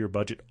used one for your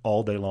budget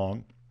all day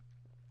long.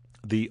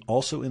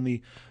 Also in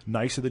the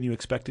nicer than you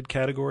expected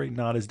category,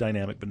 not as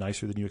dynamic, but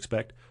nicer than you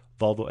expect,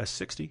 Volvo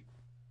S60.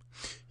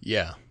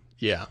 Yeah.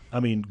 I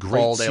mean,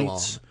 great all day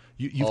seats. long.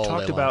 You've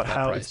talked about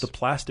how it's the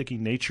plasticky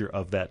nature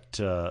of that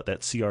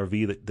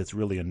CRV that's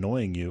really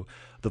annoying you.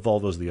 The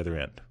Volvo's the other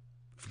end.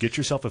 Get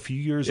yourself a few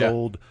years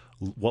old.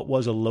 What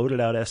was a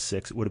loaded out S6?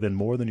 It would have been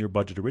more than your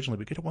budget originally,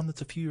 but get one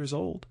that's a few years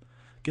old.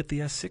 Get the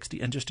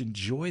S60 and just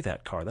enjoy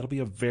that car. That'll be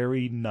a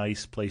very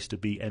nice place to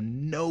be,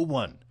 and no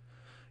one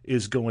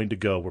is going to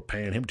go, we're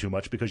paying him too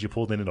much because you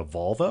pulled in a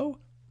Volvo?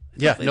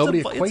 Yeah,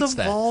 nobody equates it's a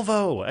that.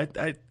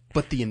 Volvo.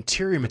 But the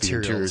interior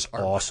materials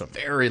are awesome.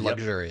 Very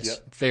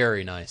luxurious.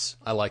 Very nice.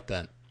 I like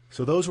that.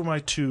 So those were my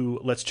two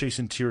Let's Chase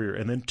interior.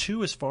 And then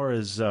two as far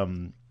as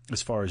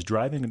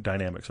driving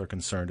dynamics are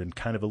concerned, and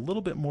kind of a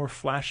little bit more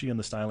flashy in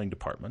the styling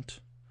department.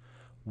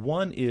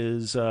 One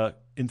is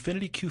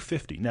Infiniti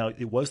Q50. Now,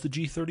 it was the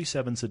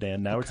G37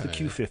 sedan. Now it's the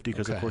Q50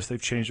 because, of course, they've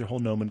changed their whole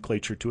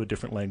nomenclature to a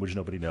different language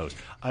nobody knows.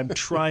 I'm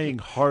trying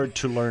hard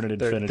to learn an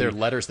Infiniti. They're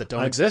letters that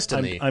don't exist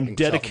in the I'm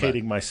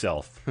dedicating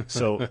myself.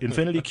 So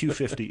Infiniti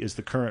Q50 is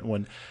the current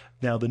one.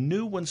 Now, the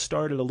new ones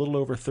started a little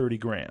over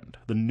 $30,000,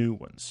 the new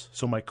ones.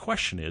 So my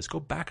question is, go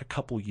back a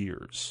couple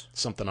years.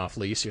 Something off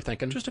lease, you're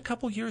thinking? Just a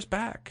couple years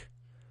back.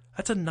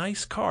 That's a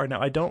nice car.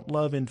 Now, I don't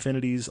love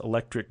Infiniti's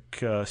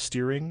electric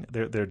steering.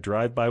 Their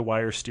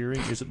drive-by-wire steering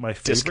isn't my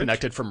favorite.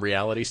 Disconnected from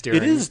reality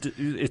steering? It is.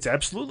 It's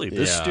absolutely.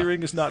 This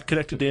steering is not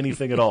connected to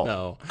anything at all.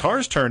 No.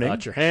 Car's turning.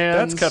 Not your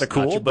hands. That's kind of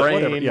cool. Not your but brain.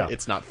 whatever. Yeah.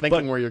 It's not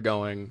thinking where you're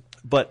going.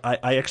 But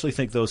I actually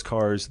think those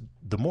cars,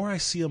 the more I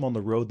see them on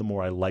the road, the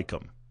more I like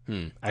them.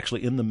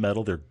 Actually, in the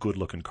metal, they're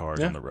good-looking cars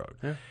on the road.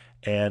 Yeah.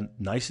 And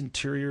nice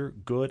interior,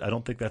 good. I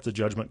don't think that's a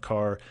judgment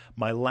car.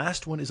 My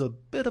last one is a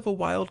bit of a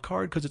wild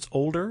card because it's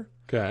older.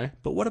 Okay.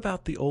 But what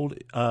about the old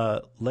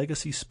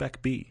Legacy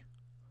Spec B?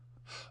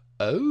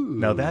 Oh.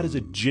 Now, that is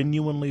a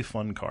genuinely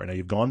fun car. Now,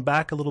 you've gone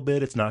back a little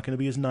bit. It's not going to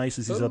be as nice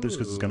as these others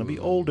because it's going to be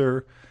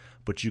older.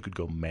 But you could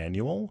go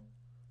manual,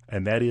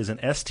 and that is an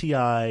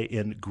STI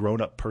in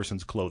grown-up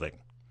person's clothing.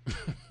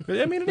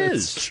 I mean, it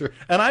is. True.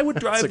 And I would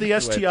drive the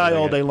STI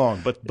all day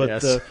long. But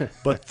Yes.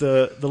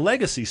 the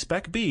Legacy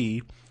Spec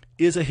B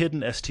is a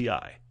hidden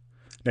STI.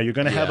 Now, you're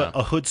going to have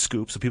a hood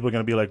scoop, so people are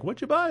going to be like,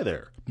 what'd you buy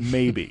there?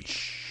 Maybe.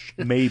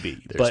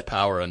 There's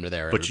power under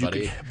there,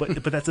 everybody.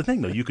 But that's the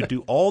thing, though. You could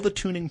do all the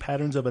tuning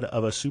patterns of a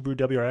Subaru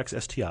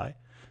WRX STI.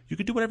 You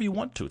could do whatever you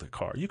want to the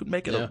car. You could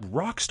make it a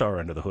rock star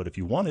under the hood if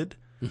you wanted.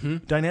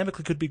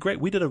 Dynamically could be great.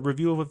 We did a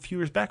review of a few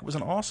years back. It was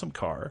an awesome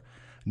car.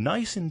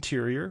 Nice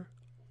interior.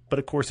 But,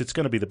 of course, it's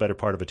going to be the better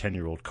part of a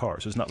 10-year-old car.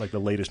 So it's not like the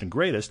latest and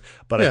greatest.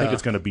 But I think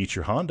it's going to beat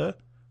your Honda.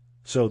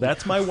 So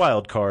that's my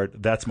wild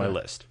card. That's my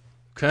list.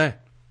 Okay.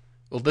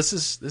 Well, this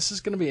is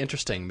going to be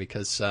interesting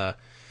because,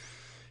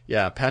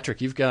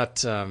 Patrick, you've got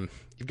some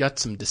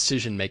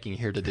decision making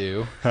here to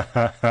do.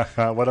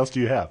 What else do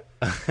you have?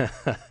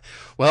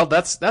 Well,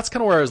 that's kind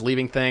of where I was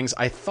leaving things.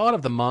 I thought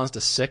of the Mazda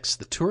 6,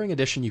 the Touring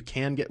Edition you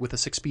can get with a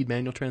 6-speed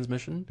manual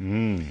transmission,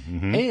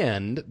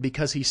 and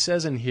because he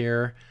says in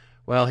here,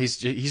 well, he's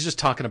just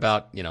talking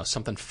about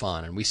something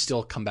fun, and we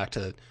still come back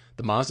to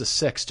the Mazda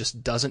 6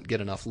 just doesn't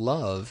get enough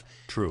love.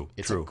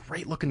 It's a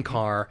great looking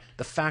car.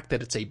 The fact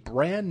that it's a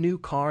brand new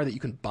car that you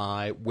can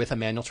buy with a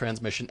manual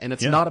transmission, and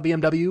it's not a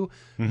BMW,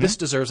 this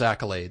deserves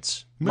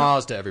accolades.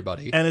 Mazda,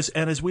 everybody. And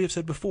as we have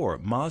said before,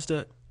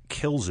 Mazda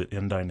kills it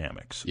in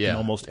dynamics. Yeah. In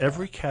almost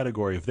every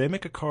category. If they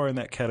make a car in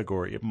that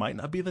category, it might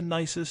not be the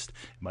nicest,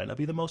 it might not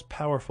be the most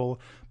powerful,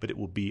 but it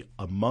will be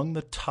among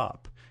the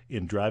top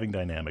in driving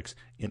dynamics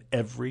in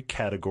every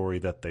category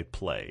that they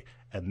play.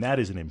 And that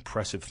is an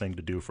impressive thing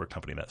to do for a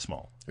company that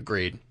small.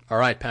 Agreed. All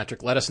right,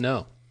 Patrick, let us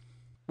know.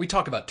 We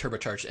talk about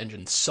turbocharged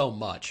engines so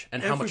much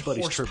and how much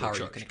Everybody's horsepower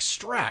you turbocharged. can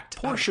extract.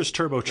 Porsche's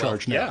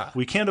turbocharged now. yeah.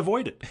 We can't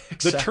avoid it.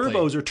 Exactly. The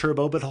turbos are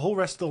turbo, but the whole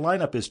rest of the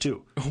lineup is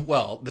too.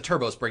 Well, the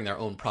turbos bring their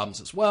own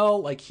problems as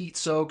well, like heat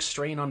soak,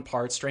 strain on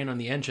parts, strain on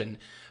the engine.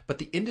 But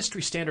the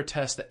industry standard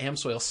test that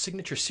AmSoil's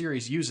Signature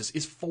Series uses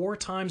is 4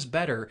 times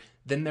better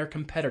than their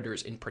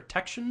competitors in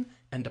protection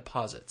and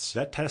deposits.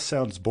 That test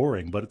sounds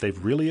boring, but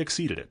they've really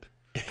exceeded it.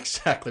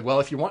 Exactly. Well,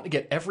 if you want to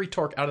get every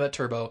torque out of that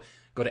turbo,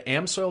 go to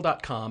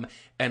amsoil.com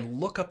and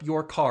look up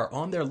your car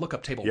on their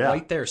lookup table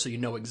right there so you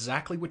know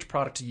exactly which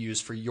product to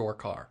use for your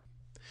car.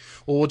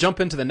 Well, we'll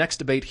jump into the next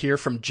debate here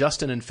from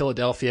Justin in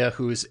Philadelphia,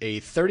 who's a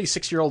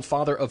 36-year-old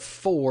father of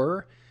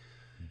 4.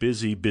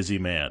 Busy, busy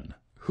man.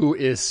 Who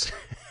is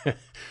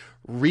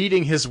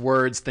reading his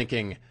words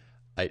thinking,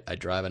 I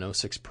drive an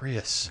 06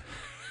 Prius.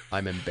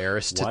 I'm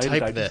embarrassed to Why type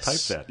did I this.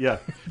 just type that? Yeah.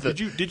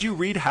 Did you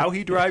read how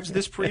he drives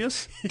this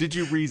Prius? Did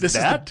you read This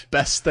that? is the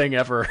best thing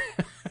ever.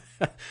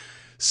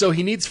 So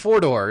he needs 4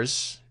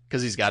 doors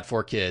because he's got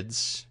 4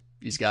 kids.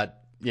 He's got,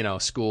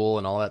 school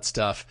and all that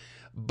stuff.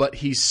 But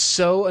he's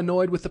so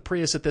annoyed with the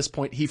Prius at this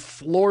point, he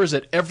floors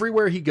it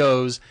everywhere he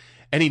goes,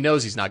 and he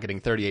knows he's not getting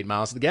 38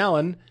 miles to the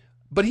gallon,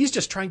 but he's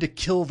just trying to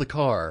kill the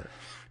car,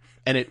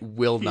 and it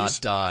will not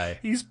die.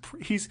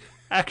 He's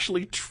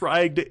actually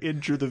trying to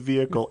injure the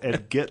vehicle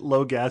and get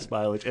low gas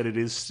mileage, and it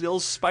is still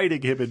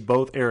spiting him in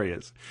both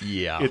areas.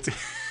 Yeah.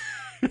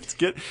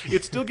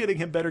 It's still getting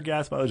him better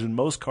gas mileage than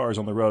most cars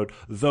on the road,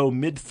 though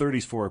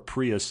mid-30s for a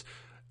Prius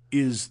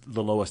is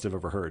the lowest I've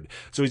ever heard.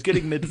 So he's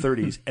getting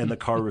mid-30s, and the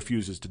car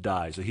refuses to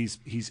die. So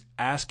he's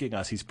asking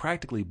us, he's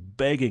practically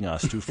begging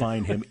us to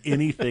find him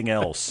anything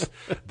else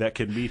that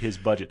can meet his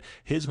budget.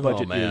 His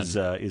budget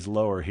is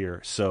lower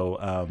here.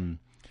 So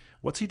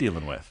what's he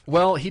dealing with?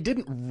 Well, he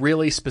didn't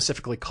really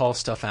specifically call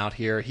stuff out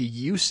here.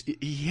 He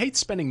hates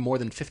spending more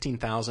than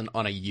 $15,000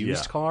 on a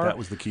used car. That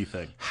was the key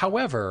thing.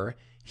 However,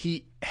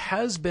 he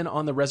has been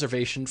on the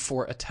reservation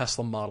for a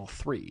Tesla Model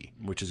 3.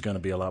 Which is going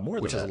to be a lot more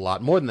than that. Which is a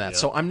lot more than that. Yeah.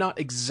 So I'm not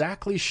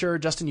exactly sure,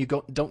 Justin, you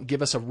don't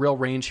give us a real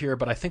range here,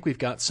 but I think we've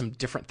got some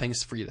different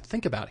things for you to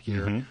think about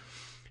here. Mm-hmm.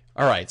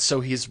 All right, so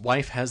his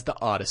wife has the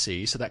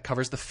Odyssey, so that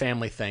covers the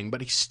family thing,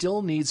 but he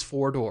still needs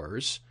 4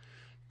 doors.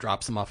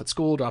 Drops them off at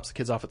school, drops the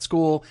kids off at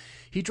school.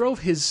 He drove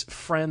his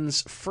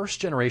friend's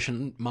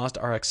first-generation Mazda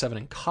RX-7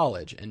 in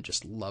college and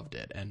just loved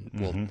it. And,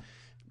 who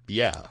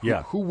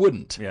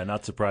wouldn't? Yeah,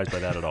 not surprised by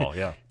that at all,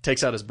 yeah.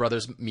 Takes out his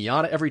brother's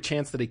Miata every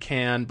chance that he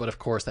can, but of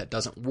course that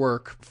doesn't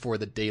work for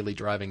the daily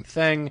driving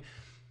thing.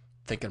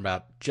 Thinking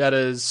about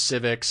Jettas,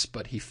 Civics,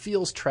 but he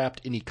feels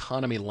trapped in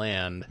economy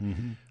land.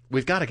 Mm-hmm.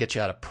 We've got to get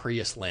you out of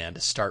Prius land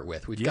to start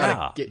with. We've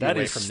got to get you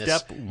away from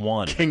this step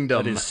one.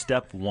 Kingdom. That is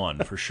step one,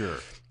 for sure.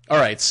 All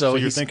right, so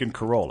you're thinking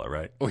Corolla,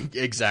 right?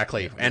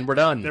 Exactly, and we're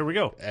done. There we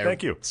go.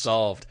 Thank you.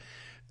 Solved.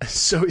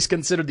 So he's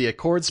considered the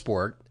Accord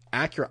Sport,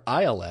 Acura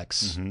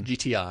ILX,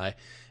 GTI,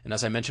 and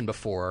as I mentioned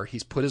before,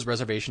 he's put his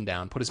reservation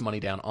down, put his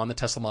money down on the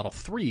Tesla Model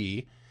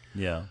 3.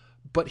 Yeah.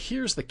 But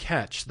here's the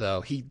catch,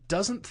 though. He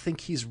doesn't think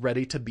he's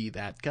ready to be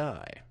that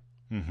guy.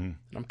 Mm-hmm. And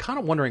I'm kind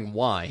of wondering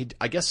why.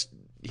 I guess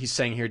he's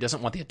saying here he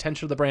doesn't want the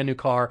attention of the brand new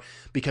car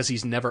because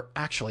he's never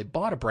actually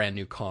bought a brand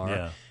new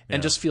car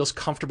and just feels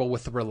comfortable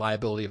with the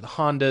reliability of the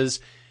Hondas,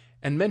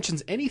 and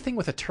mentions anything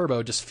with a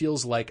turbo just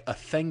feels like a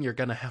thing you're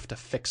going to have to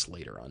fix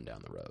later on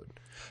down the road.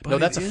 But no,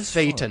 that's a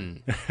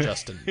Phaeton,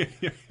 Justin.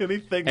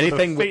 anything with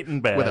a Phaeton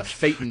badge, with a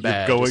Phaeton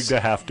badge you're going to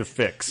have to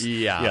fix.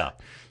 Yeah.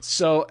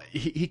 So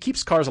he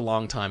keeps cars a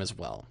long time as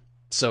well.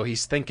 So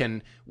he's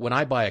thinking, when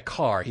I buy a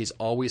car, he's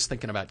always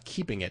thinking about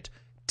keeping it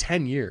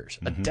 10 years,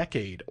 a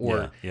decade,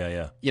 or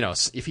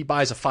if he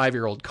buys a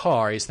 5-year-old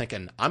car, he's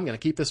thinking, I'm going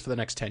to keep this for the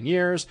next 10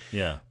 years.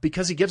 Yeah.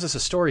 Because he gives us a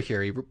story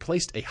here. He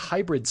replaced a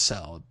hybrid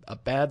cell, a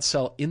bad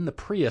cell in the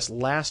Prius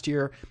last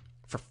year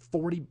for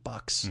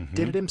 $40.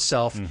 Did it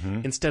himself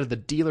instead of the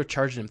dealer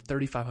charging him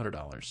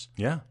 $3,500.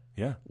 Yeah.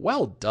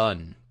 Well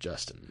done,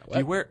 Justin.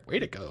 Way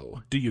to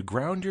go. Do you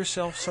ground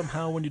yourself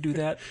somehow when you do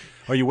that?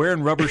 Are you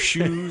wearing rubber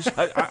shoes?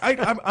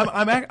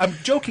 I'm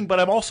joking, but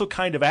I'm also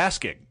kind of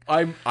asking.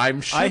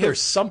 I'm sure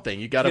there's something.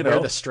 You got to wear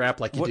the strap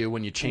like you do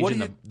when you're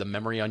changing the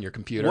memory on your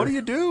computer. What do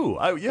you do?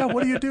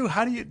 What do you do?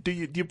 How do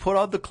you put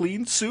on the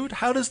clean suit?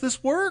 How does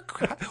this work?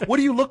 What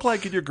do you look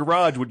like in your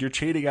garage when you're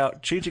changing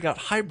out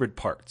hybrid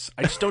parts?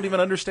 I just don't even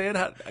understand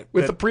how.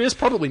 With the Prius,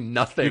 probably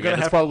nothing.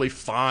 It's probably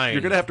fine.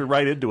 You're going to have to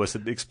write into us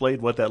and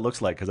explain what that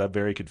looks like, because I'm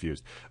very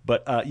confused.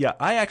 But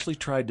I actually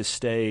tried to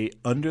stay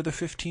under the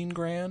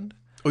 $15,000.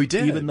 Oh, you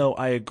did? Even though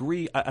I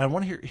agree, I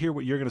want to hear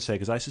what you're going to say,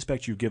 because I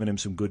suspect you've given him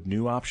some good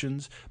new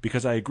options,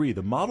 because I agree.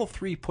 The Model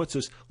 3 puts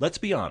us, let's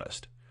be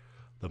honest,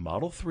 the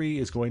Model 3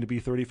 is going to be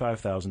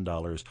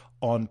 $35,000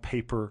 on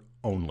paper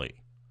only.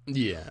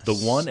 Yes. The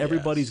one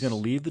everybody's going to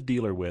leave the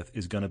dealer with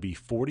is going to be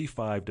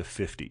 $45,000 to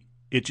 $50,000.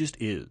 It just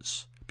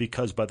is.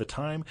 Because by the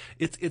time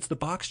it's the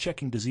box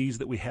checking disease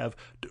that we have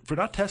for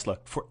not Tesla,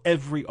 for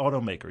every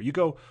automaker. You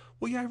go,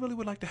 well, yeah, I really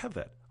would like to have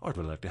that. Oh, I'd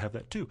really like to have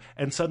that too.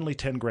 And suddenly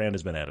 10 grand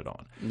has been added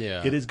on.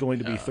 Yeah. It is going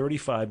to be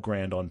 35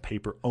 grand on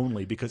paper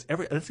only because that's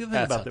the other thing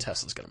That's about how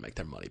Tesla's going to make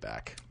their money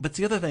back. But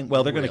the other thing,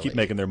 well, they're going to Really? keep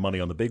making their money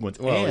on the big ones.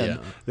 Well,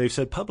 and yeah. they've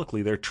said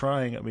publicly they're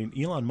trying,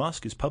 Elon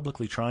Musk is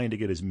publicly trying to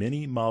get as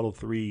many Model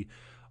 3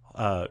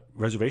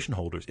 reservation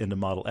holders into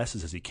Model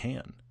S's as he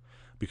can.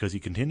 Because he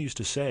continues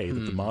to say that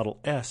the Model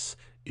S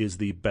is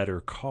the better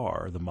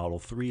car. The Model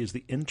 3 is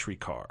the entry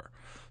car.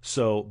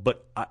 So,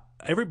 but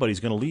everybody's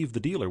going to leave the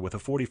dealer with a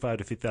 $45,000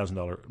 to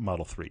 $50,000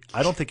 Model 3.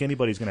 I don't think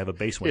anybody's going to have a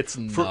base one. It's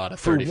for, not a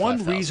for one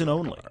 $35,000 reason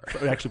only.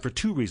 car. Actually, for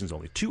two reasons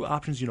only. Two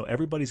options.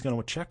 Everybody's going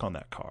to check on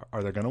that car.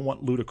 Are they going to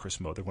want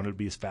ludicrous mode? They want it to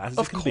be as fast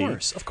as it can be.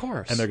 Of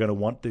course. And they're going to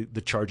want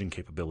the charging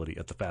capability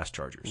at the fast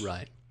chargers.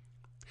 Right.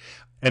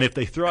 And if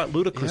they throw out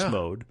ludicrous Yeah.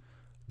 mode,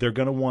 they're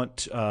going to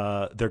want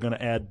they're going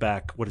to add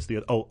back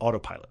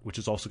autopilot, which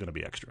is also going to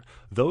be extra.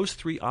 Those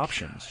three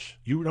options,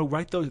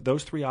 write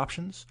those three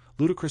options: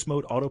 ludicrous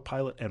mode,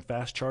 autopilot, and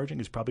fast charging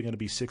is probably going to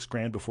be $6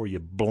 grand before you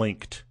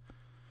blinked.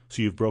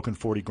 So you've broken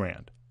 40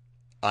 grand.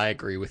 I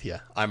agree with you.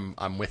 I'm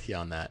with you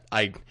on that.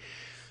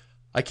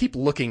 I keep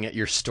looking at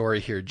your story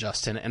here,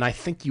 Justin, and I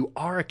think you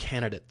are a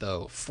candidate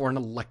though for an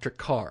electric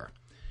car.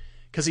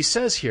 Because he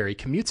says here he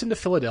commutes into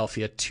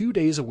Philadelphia 2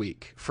 days a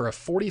week for a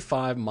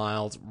 45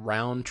 miles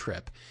round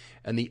trip.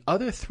 And the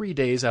other 3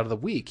 days out of the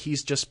week,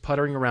 he's just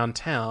puttering around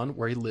town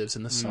where he lives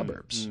in the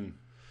suburbs. So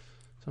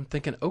I'm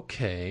thinking,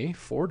 okay,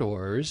 4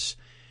 doors.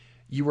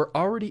 You were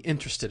already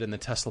interested in the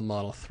Tesla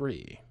Model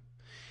 3.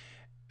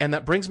 And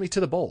that brings me to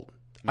the Bolt.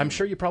 I'm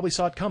sure you probably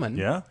saw it coming.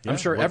 Yeah. I'm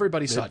sure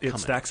everybody saw it coming. It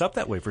stacks up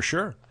that way for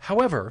sure.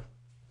 However,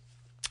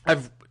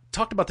 I've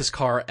talked about this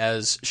car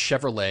as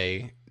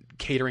Chevrolet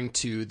catering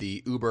to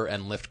the Uber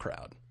and Lyft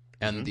crowd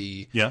and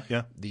the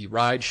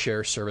ride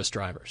share service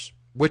drivers,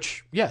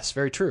 which, yes,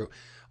 very true.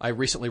 I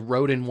recently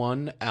rode in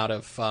one out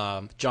of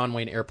John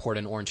Wayne Airport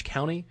in Orange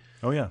County.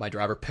 Oh, yeah. My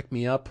driver picked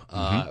me up.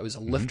 It was a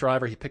Lyft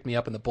driver. He picked me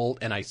up in the Bolt,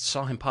 and I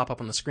saw him pop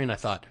up on the screen. I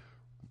thought,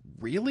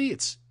 really?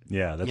 It's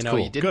that's cool. cool.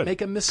 You didn't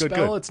make a misspell.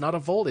 Good. It's not a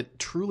Volt. It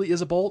truly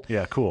is a Bolt.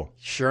 Yeah, cool.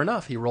 Sure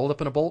enough, he rolled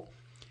up in a Bolt.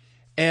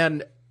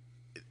 And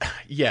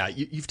yeah,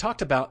 you've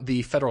talked about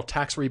the federal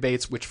tax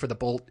rebates, which for the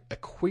Bolt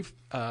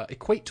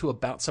equate to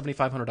about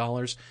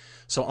 $7,500.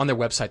 So on their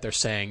website, they're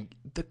saying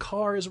the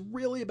car is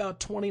really about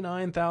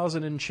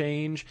 $29,000 and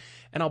change.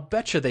 And I'll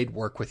bet you they'd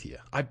work with you.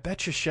 I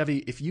bet you, Chevy,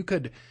 if you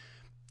could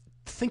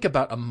think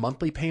about a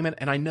monthly payment,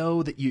 and I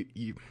know that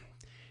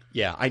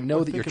I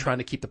know that you're trying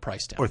to keep the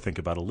price down. Or think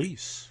about a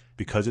lease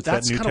because it's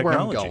That's that new kind of where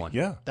I'm technology. going.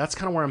 Yeah. That's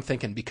kind of where I'm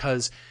thinking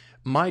because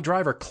my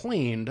driver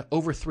cleaned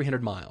over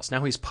 300 miles.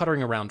 Now he's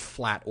puttering around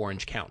flat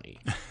Orange County.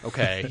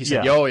 Okay. He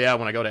said, Yeah.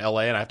 when I go to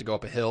LA and I have to go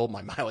up a hill,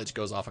 my mileage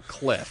goes off a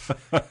cliff.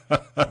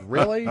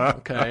 Really?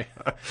 Okay.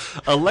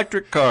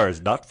 Electric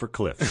cars, not for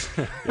cliffs.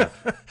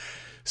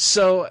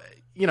 So,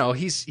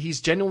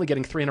 he's genuinely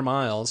getting 300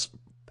 miles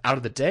out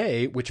of the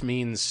day, which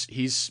means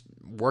he's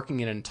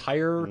working an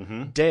entire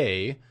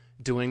day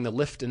doing the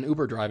Lyft and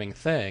Uber driving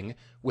thing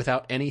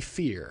without any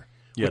fear.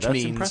 Yeah, which that's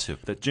means,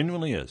 impressive. That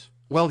genuinely is.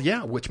 Well,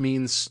 yeah, which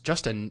means,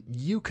 Justin,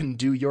 you can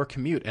do your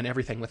commute and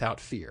everything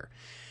without fear.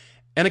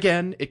 And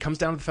again, it comes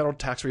down to the federal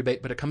tax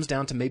rebate, but it comes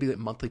down to maybe the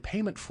monthly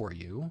payment for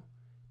you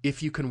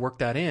if you can work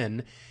that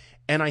in.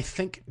 And I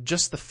think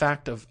just the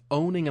fact of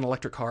owning an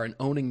electric car and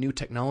owning new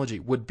technology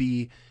would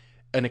be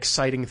an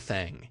exciting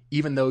thing,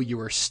 even though you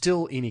are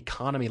still in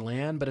economy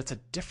land, but it's a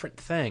different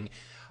thing.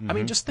 I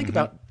mean, just think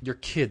about your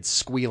kids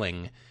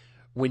squealing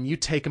when you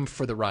take them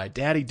for the ride.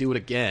 Daddy, do it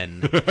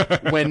again.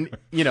 When,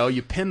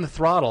 you pin the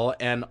throttle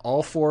and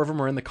all 4 of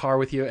them are in the car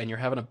with you and you're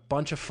having a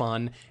bunch of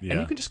fun and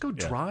you can just go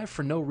drive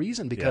for no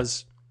reason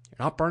because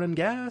you're not burning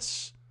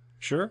gas.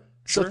 Sure.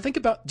 So think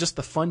about just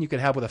the fun you could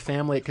have with a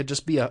family. It could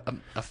just be a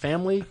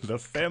family The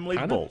family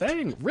kind Bolt. of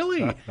thing.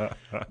 Really.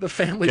 The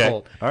family Okay.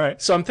 Bolt. All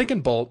right. So I'm thinking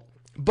Bolt,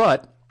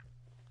 but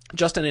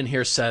Justin in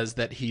here says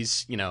that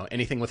he's,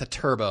 anything with a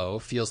turbo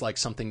feels like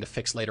something to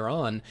fix later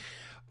on.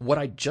 What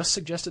I just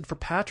suggested for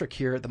Patrick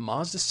here, the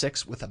Mazda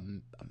 6 with a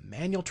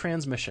manual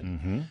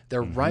transmission.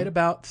 They're right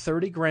about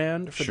 30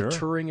 grand for the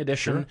Touring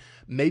Edition. Sure.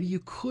 Maybe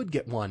you could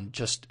get one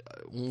just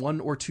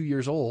 1 or 2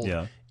 years old.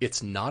 Yeah.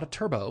 It's not a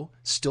turbo,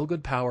 still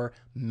good power,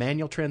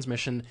 manual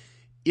transmission.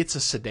 It's a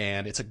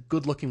sedan. It's a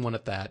good-looking one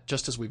at that,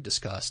 just as we've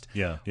discussed.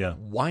 Yeah.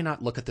 Why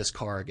not look at this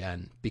car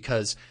again?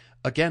 Because,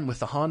 again, with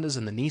the Hondas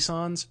and the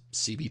Nissans,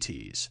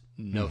 CVTs.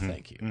 No,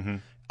 thank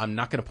you. I'm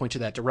not going to point you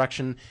that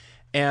direction.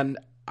 And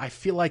I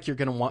feel like you're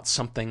going to want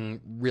something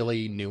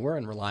really newer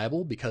and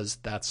reliable because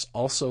that's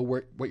also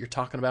what you're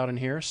talking about in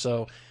here.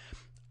 So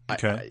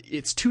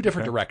it's 2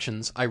 different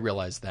directions. I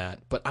realize that.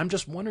 But I'm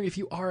just wondering if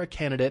you are a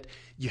candidate,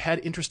 you had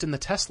interest in the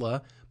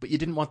Tesla, but you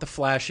didn't want the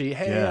flashy,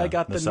 hey, I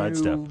got the new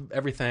sidestep.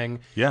 everything.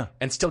 Yeah.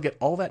 And still get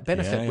all that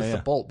benefit with the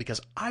yeah. Bolt because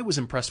I was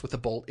impressed with the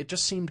Bolt. It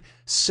just seemed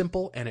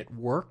simple and it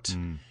worked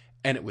and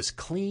it was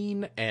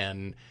clean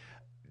and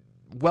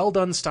well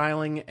done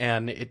styling,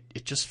 and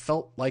it just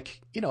felt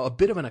like, a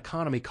bit of an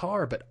economy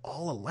car, but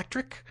all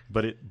electric.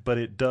 But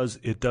it does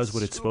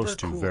what it's supposed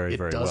to Super cool. very,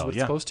 very well. It does what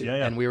it's supposed to.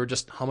 Yeah. And we were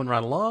just humming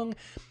right along.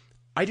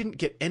 I didn't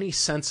get any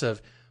sense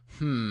of,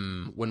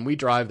 when we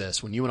drive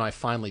this, when you and I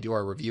finally do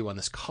our review on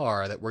this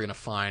car, that we're going to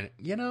find,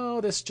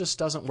 this just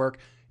doesn't work.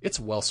 It's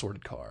a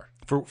well-sorted car.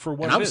 For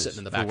what and it I'm is. sitting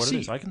in the For back what seat.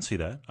 it is. I can see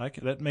that.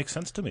 That makes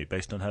sense to me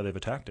based on how they've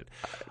attacked it.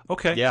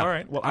 Okay. Yeah. All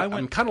right. Well,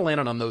 I'm kind of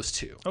landing on those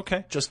two.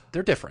 Okay. Just,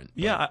 they're different.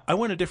 Yeah, I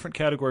went a different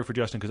category for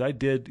Justin because I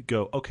did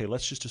go, okay,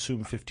 let's just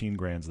assume 15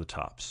 grand's the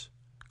tops.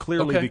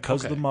 Clearly,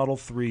 because of the Model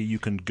 3, you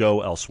can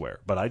go elsewhere.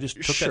 But I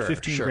just took that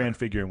 15 grand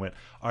figure and went,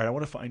 all right, I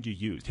want to find you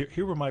used.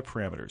 Here were my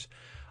parameters.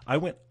 I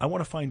want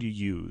to find you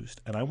used,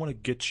 and I want to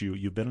get you,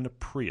 you've been in a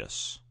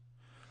Prius.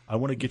 I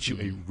want to get you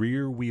a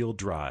rear-wheel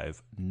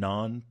drive,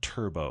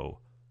 non-turbo,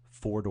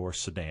 4-door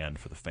sedan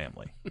for the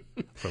family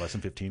for less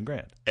than 15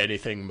 grand.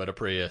 Anything but a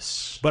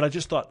Prius. But I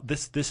just thought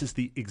this is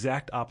the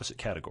exact opposite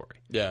category.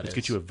 Yeah, Let's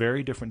get you a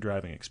very different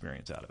driving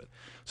experience out of it.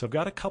 So I've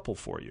got a couple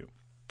for you.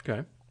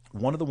 Okay.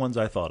 One of the ones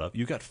I thought of,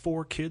 you got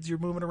 4 kids you're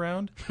moving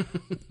around?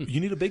 You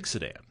need a big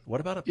sedan.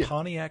 What about a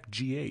Pontiac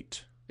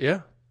G8?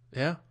 Yeah.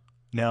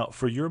 Now,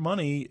 for your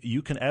money,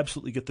 you can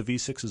absolutely get the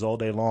V6s all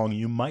day long.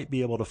 You might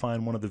be able to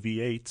find one of the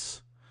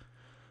V8s.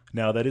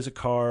 Now, that is a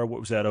car,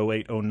 what was that,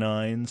 08,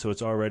 09, so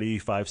it's already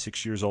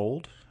 5-6 years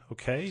old,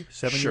 okay?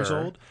 7 years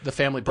old. The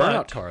family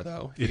burnout car,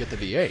 though, you get the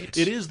V8.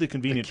 It is the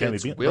convenient family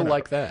kids burnout. will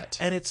like that.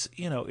 And it's,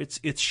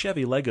 it's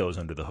Chevy Legos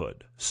under the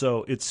hood.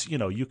 So it's,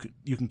 you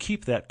can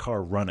keep that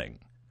car running.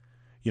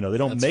 They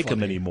don't make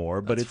them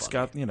anymore, but it's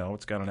got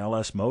an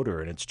LS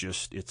motor, and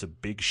it's a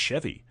big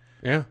Chevy.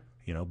 Yeah.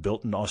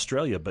 Built in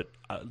Australia. But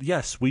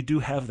yes, we do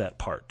have that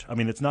part. I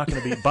mean, it's not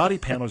going to be body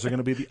panels are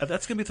going to be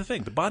that's going to be the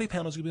thing. The body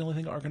panels are going to be the only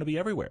thing that are going to be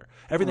everywhere.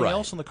 Everything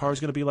else on the car is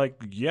going to be like,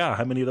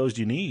 how many of those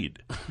do you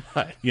need?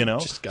 Right.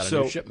 Just got a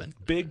new shipment.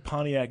 Big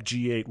Pontiac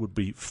G8 would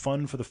be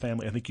fun for the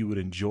family. I think you would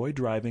enjoy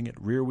driving it,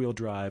 rear wheel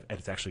drive, and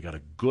it's actually got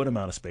a good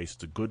amount of space.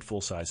 It's a good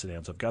full size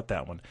sedan. So I've got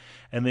that one.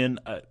 And then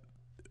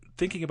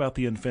thinking about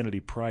the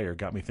Infiniti prior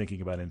got me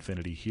thinking about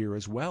Infiniti here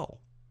as well.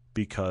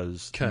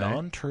 Because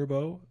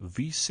non-turbo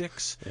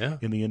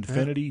V6 in the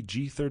Infiniti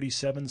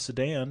G37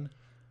 sedan,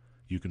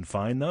 you can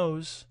find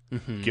those.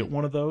 Get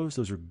one of those.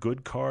 Those are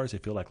good cars. They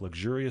feel like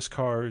luxurious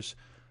cars.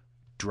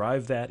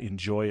 Drive that,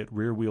 enjoy it.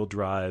 Rear-wheel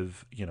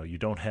drive.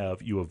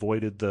 You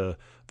avoided the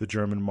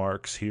German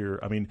marks here.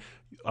 I mean,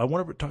 I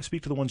want to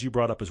speak to the ones you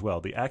brought up as well.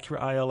 The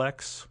Acura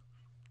ILX.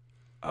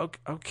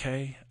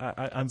 Okay,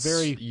 I'm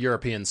very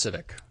European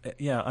Civic.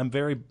 Yeah, I'm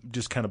very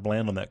just kind of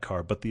bland on that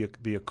car. But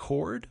the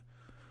Accord.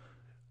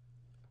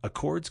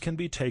 Accords can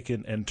be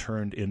taken and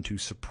turned into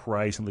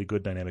surprisingly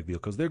good dynamic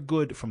vehicles. They're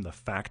good from the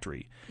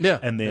factory. Yeah.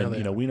 And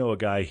then, we know a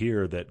guy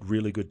here that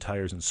really good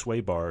tires and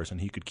sway bars,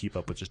 and he could keep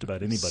up with just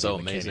about anybody. So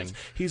in the amazing. Canyons.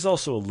 He's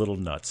also a little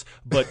nuts,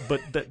 but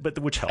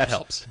which helps. That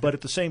helps. But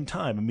at the same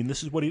time, I mean,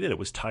 this is what he did. It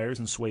was tires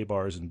and sway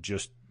bars and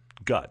just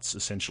guts,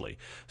 essentially.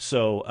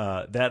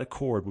 So that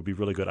Accord would be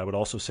really good. I would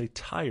also say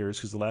tires,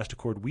 because the last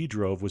Accord we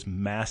drove was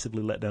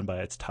massively let down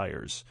by its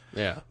tires.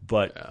 Yeah.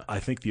 But I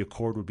think the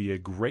Accord would be a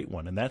great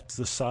one, and that's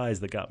the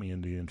size that got me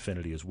into the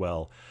Infiniti as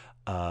well.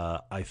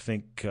 I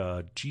think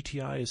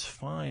GTI is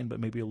fine, but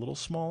maybe a little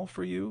small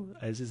for you,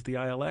 as is the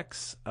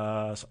ILX.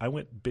 So I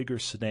went bigger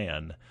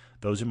sedan.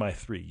 Those are my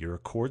 3. Your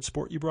Accord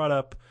Sport you brought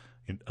up,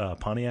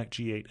 Pontiac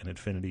G8, and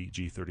Infiniti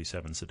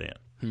G37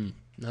 sedan.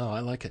 No, I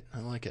like it.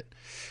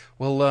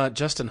 Well,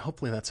 Justin,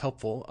 hopefully that's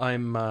helpful.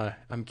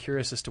 I'm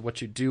curious as to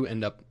what you do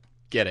end up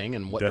getting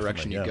and what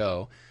direction you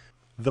go.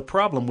 The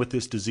problem with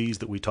this disease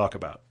that we talk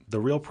about, the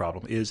real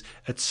problem, is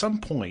at some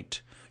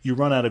point you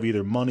run out of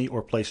either money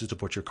or places to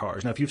put your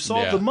cars. Now, if you've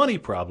solved the money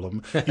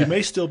problem, you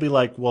may still be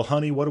like, well,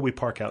 honey, what do we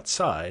park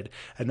outside?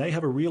 And now you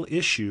have a real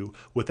issue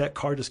with that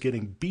car just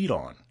getting beat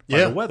on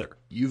by the weather.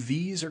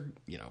 UVs are,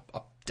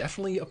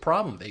 definitely a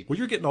problem. Well,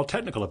 you're getting all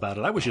technical about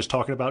it. I was just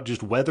talking about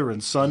just weather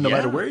and sun no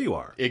matter where you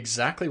are.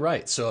 Exactly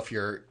right. So if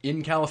you're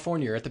in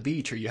California or at the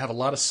beach or you have a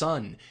lot of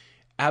sun,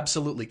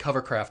 absolutely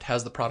Covercraft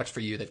has the products for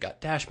you. They've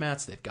got dash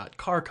mats, they've got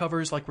car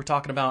covers like we're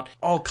talking about,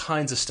 all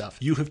kinds of stuff.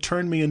 You have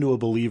turned me into a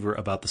believer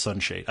about the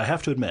sunshade, I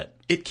have to admit.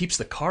 It keeps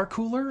the car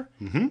cooler.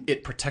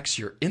 It protects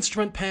your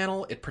instrument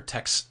panel. It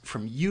protects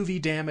from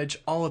UV damage,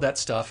 all of that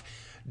stuff.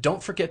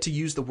 Don't forget to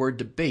use the word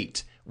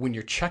debate when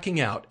you're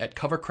checking out at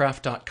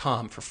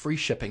covercraft.com for free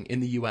shipping in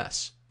the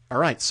U.S. All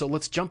right, so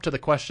let's jump to the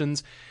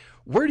questions.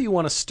 Where do you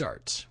want to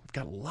start? We've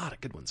got a lot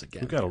of good ones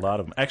again. We've got a lot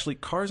of them. Actually,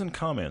 Cars and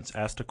Comments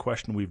asked a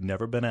question we've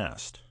never been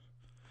asked.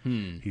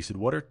 He said,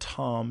 what are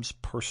Tom's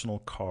personal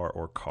car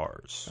or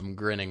cars? I'm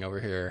grinning over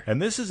here. And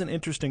this is an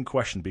interesting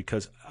question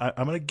because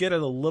I'm going to get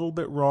it a little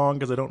bit wrong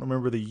because I don't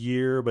remember the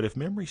year, but if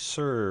memory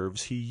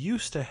serves, he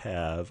used to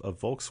have a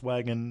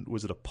Volkswagen,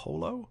 was it a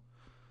Polo?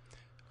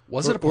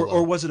 Was it a Polo?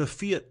 Or was it a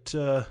Fiat,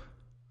 or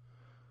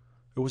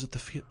was it the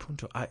Fiat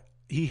Punto?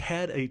 he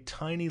had a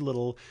tiny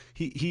little.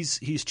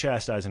 He's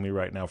chastising me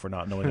right now for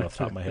not knowing it off the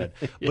top of my head.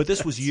 But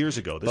this was years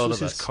ago. This was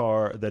his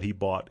car that he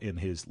bought in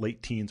his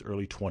late teens,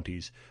 early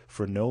 20s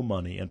for no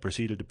money, and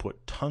proceeded to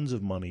put tons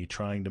of money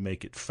trying to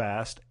make it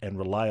fast and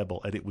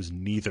reliable, and it was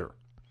neither.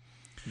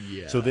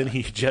 Yeah. So then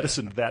he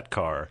jettisoned that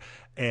car,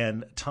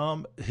 and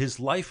Tom, his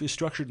life is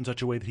structured in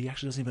such a way that he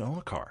actually doesn't even own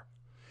a car.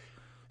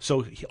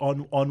 So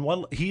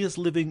he is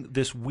living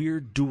this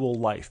weird dual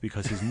life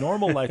because his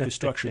normal life is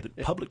structured that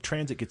public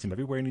transit gets him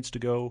everywhere he needs to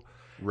go,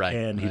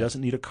 and he doesn't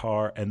need a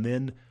car. And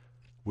then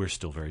we're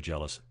still very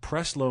jealous.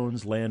 Press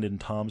loans land in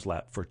Tom's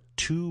lap for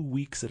 2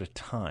 weeks at a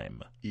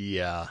time.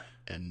 Yeah,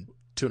 and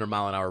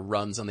 200-mile-an-hour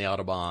runs on the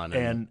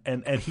Autobahn,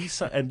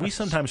 and we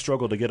sometimes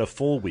struggle to get a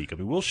full week. I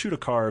mean, we'll shoot a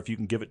car if you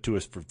can give it to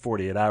us for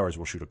 48 hours.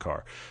 We'll shoot a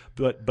car,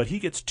 but he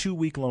gets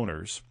 2-week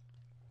loaners.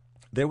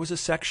 There was a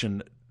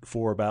section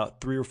for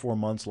about 3 or 4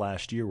 months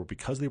last year where,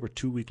 because they were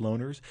 2-week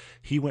loaners,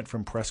 he went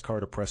from press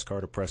car to press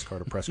car to press car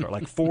to press car,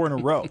 like 4 in a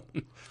row.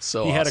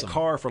 So he had awesome. a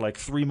car for like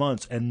 3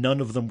 months, and none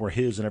of them were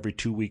his, and every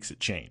 2 weeks it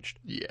changed.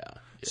 Yeah.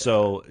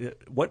 So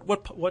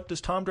what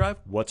does Tom drive?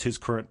 What's his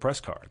current press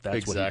car?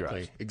 That's what he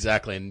drives.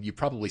 Exactly. And you've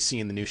probably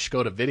seen the new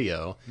Škoda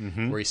video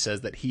where he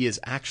says that he is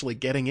actually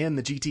getting in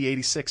the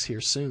GT86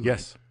 here soon.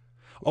 Yes.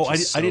 Oh, I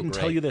didn't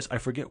tell great. you this. I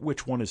forget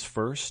which one is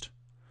first.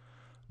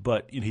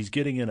 But he's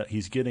getting in a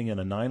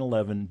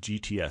 911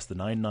 GTS, the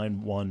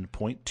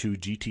 991.2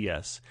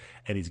 GTS,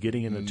 and he's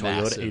getting in a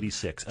Toyota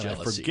 86. And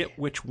jealousy. I forget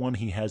which one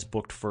he has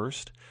booked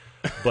first,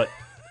 but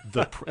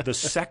the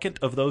second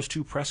of those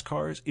 2 press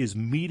cars is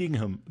meeting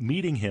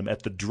him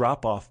at the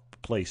drop-off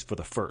place for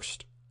the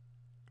first.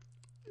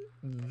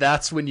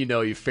 That's when you know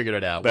you figured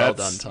it out. Well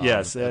done, Tom.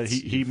 Yes,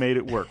 he made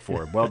it work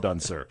for him. Well done,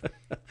 sir.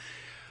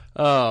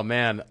 Oh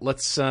man,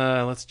 let's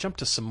jump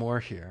to some more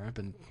here. I've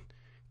been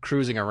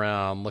cruising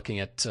around looking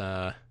at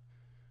a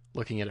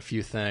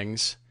few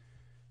things.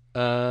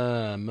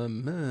 What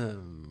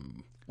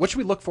should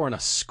we look for in a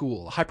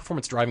school, a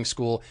high-performance driving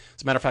school?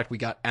 As a matter of fact, we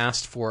got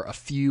asked for a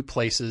few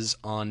places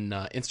on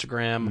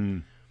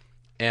Instagram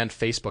and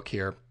Facebook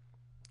here.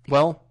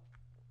 Well,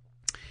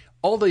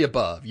 all the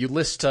above. You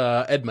list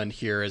Edmund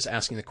here as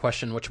asking the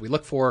question, what should we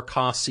look for?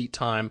 Cost, seat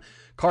time,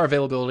 car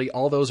availability,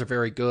 all those are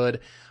very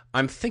good.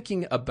 I'm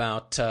thinking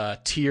about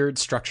tiered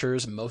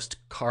structures. Most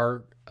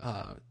car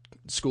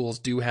schools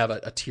do have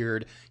a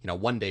tiered,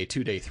 1 day,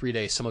 2 day, 3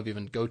 day. Some of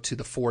even go to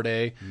the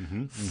 4-day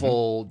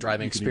full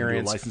driving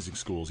experience. Licensing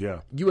schools,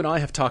 yeah. You and I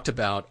have talked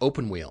about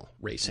open wheel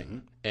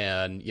racing,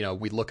 and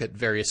we look at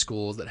various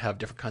schools that have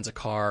different kinds of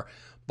car.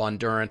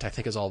 Bondurant, I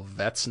think, is all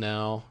vets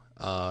now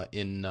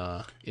in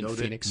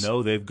Phoenix.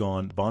 They've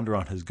gone.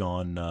 Bondurant has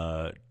gone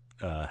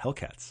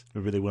Hellcats.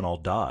 Remember, they went all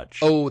Dodge.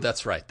 Oh,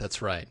 that's right.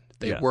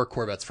 They were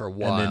Corvettes for a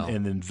while.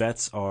 And then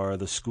vets are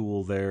the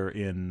school there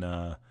in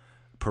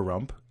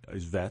Pahrump.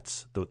 Is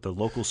vets. The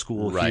local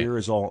school here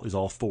is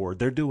all Ford.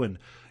 They're doing,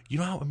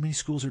 how many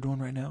schools are doing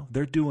right now?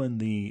 They're doing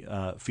the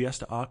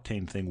Fiesta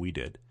Octane thing we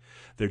did.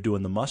 They're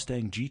doing the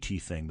Mustang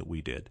GT thing that we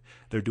did.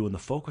 They're doing the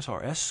Focus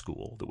RS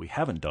school that we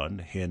haven't done.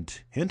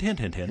 Hint, hint, hint,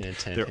 hint, hint.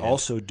 They're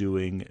also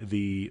doing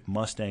the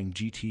Mustang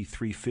GT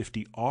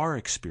 350R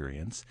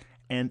experience.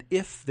 And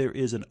if there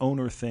is an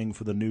owner thing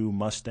for the new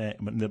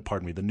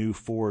the new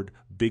Ford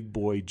Big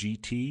Boy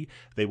GT,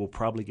 they will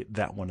probably get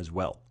that one as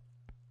well.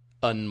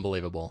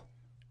 Unbelievable.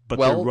 But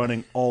they're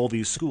running all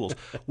these schools,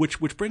 which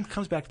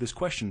comes back to this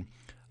question.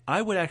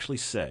 I would actually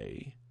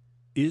say,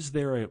 is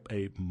there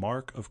a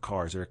mark of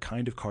car, is there a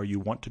kind of car you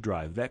want to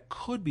drive? That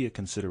could be a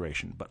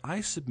consideration, but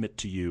I submit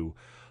to you,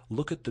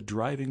 look at the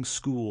driving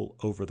school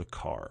over the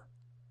car.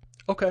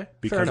 Okay,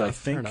 because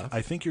fair enough.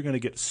 I think you're going to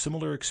get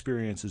similar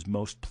experiences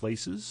most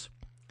places.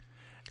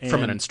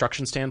 From an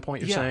instruction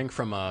standpoint, you're saying?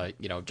 From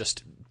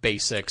just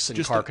basics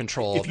and car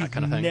control, that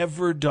kind of thing? If you've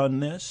never done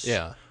this,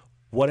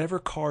 whatever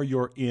car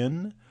you're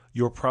in,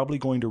 you're probably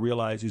going to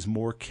realize is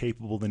more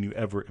capable than you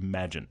ever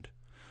imagined.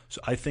 So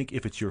I think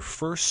if it's your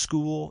first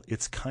school,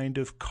 it's kind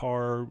of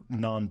car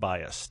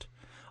non-biased,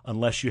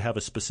 unless you have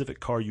a specific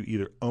car you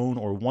either own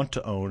or want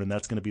to own, and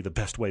that's going to be the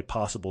best way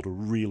possible to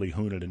really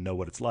hone it and know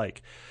what it's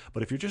like.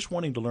 But if you're just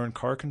wanting to learn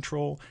car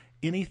control,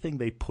 anything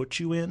they put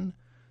you in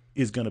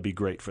is going to be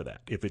great for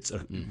that, if it's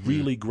a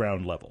really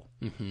ground level.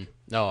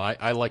 No,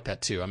 I like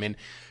that too. I mean,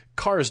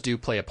 cars do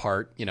play a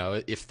part,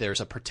 if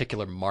there's a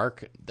particular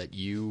mark that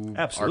you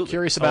are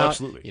curious about,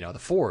 the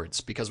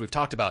Fords, because we've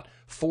talked about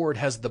Ford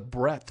has the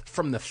breadth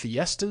from the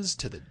Fiestas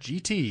to the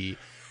GT.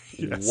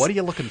 Yes. What are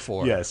you looking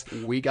for? Yes.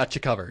 We got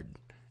you covered.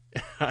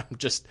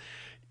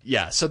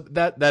 So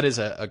that is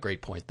a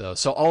great point though.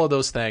 So all of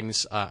those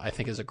things, I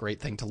think is a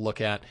great thing to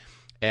look at.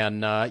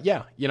 And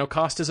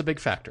cost is a big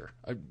factor.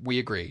 We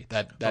agree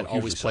that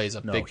always plays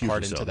a big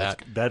part into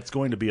that. That's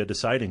going to be a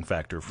deciding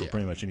factor for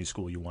pretty much any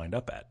school you wind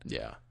up at.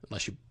 Yeah,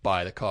 unless you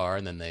buy the car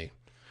and then they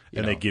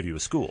give you a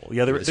school.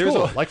 Yeah, there's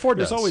like Ford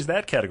does. There's always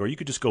that category. You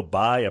could just go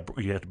buy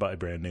you have to buy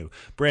brand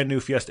new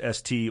Fiesta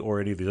ST or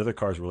any of these other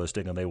cars we're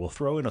listing, and they will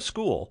throw in a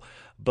school.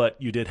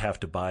 But you did have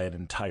to buy an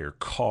entire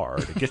car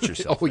to get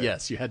yourself.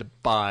 Yes, you had to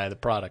buy the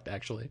product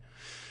actually.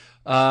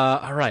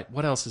 All right,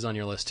 what else is on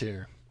your list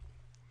here?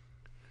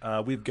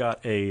 We've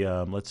got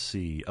a, let's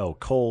see. Oh,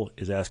 Cole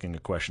is asking a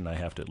question I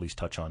have to at least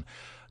touch on,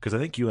 because I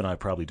think you and I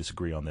probably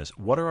disagree on this.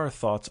 What are our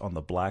thoughts on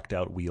the blacked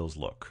out wheels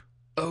look?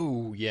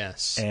 Oh,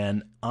 yes.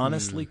 And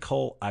honestly,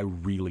 Cole, I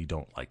really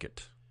don't like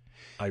it.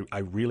 I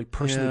really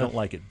personally don't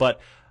like it. But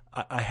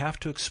I have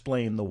to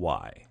explain the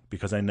why,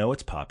 because I know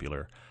it's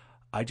popular.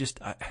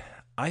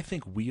 I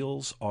think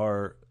wheels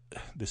are,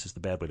 this is the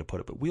bad way to put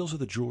it, but wheels are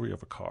the jewelry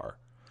of a car.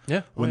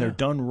 Yeah. When they're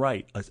done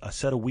right, a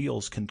set of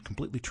wheels can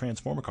completely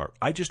transform a car.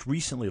 I just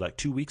recently, like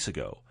 2 weeks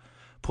ago,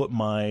 put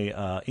my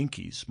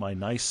Inkies, my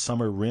nice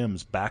summer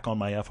rims, back on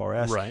my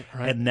FRS. Right.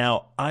 And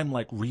now I'm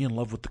like in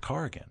love with the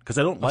car again, because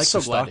I don't like so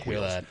the glad stock to hear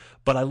wheels, that.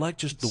 but I like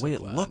just the way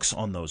it looks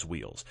on those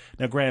wheels.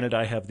 Now, granted,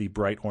 I have the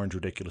bright orange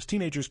ridiculous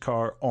teenager's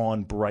car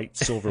on bright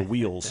silver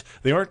wheels.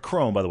 They aren't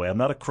chrome, by the way. I'm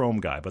not a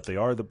chrome guy, but they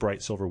are the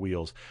bright silver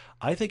wheels.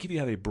 I think if you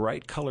have a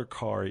bright color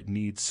car, it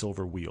needs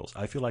silver wheels.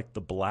 I feel like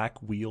the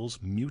black wheels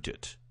mute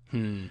it.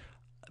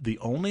 The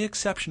only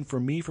exception for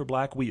me for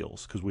black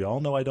wheels, because we all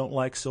know I don't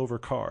like silver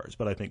cars,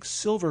 but I think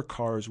silver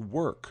cars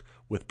work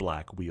with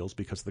black wheels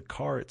because the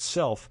car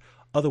itself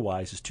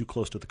otherwise is too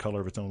close to the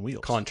color of its own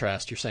wheels.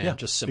 Contrast, you're saying? Yeah,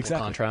 just simple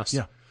exactly. contrast?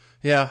 Yeah.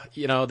 Yeah,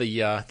 you know,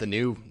 the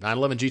new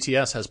 911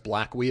 GTS has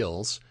black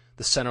wheels,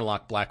 the center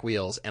lock black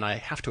wheels, and I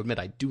have to admit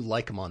I do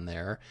like them on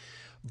there.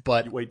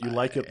 But Wait, you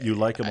like it? You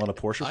like them on a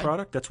Porsche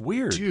product? That's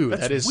weird. dude,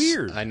 that's that is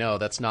weird. I know,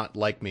 that's not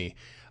like me.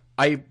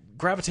 I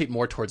gravitate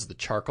more towards the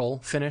charcoal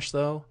finish,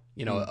 though.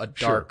 You know, a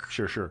dark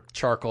Sure.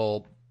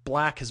 charcoal.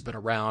 Black has been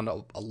around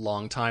a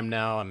long time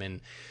now. I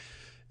mean,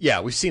 yeah,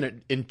 we've seen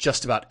it in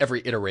just about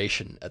every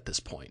iteration at this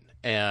point.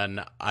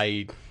 And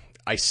I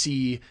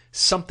see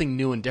something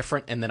new and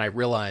different, and then I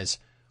realize,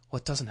 well,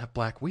 it doesn't have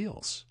black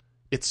wheels.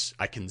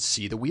 I can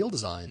see the wheel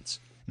designs,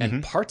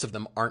 and parts of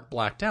them aren't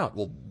blacked out.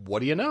 Well, what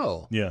do you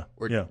know? Yeah.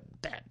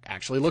 That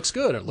actually looks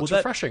good. It looks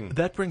refreshing.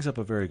 That brings up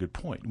a very good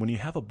point. When you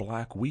have a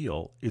black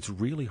wheel, it's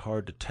really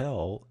hard to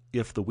tell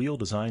if the wheel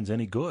design's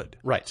any good.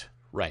 Right.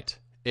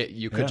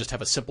 You could just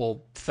have a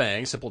simple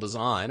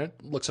design.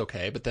 It looks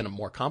okay, but then a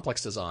more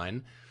complex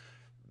design,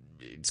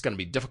 it's going to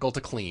be difficult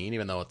to clean,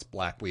 even though it's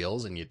black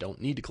wheels and you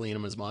don't need to clean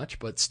them as much.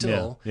 But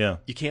still,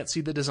 you can't see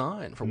the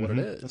design for what it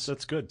is.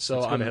 That's good. So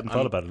that's good. I hadn't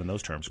thought about it in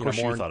those terms. Of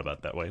course, more you thought about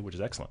it that way, which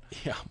is excellent.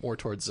 Yeah, more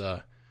towards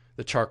the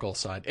charcoal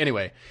side.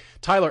 Anyway,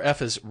 Tyler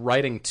F. is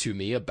writing to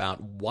me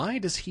about why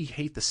does he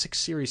hate the 6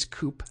 Series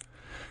Coupe,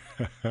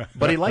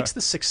 but he likes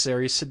the 6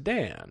 Series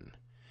sedan.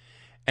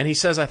 And he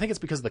says, I think it's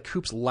because the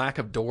Coupe's lack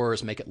of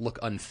doors make it look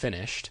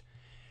unfinished.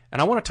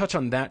 And I want to touch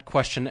on that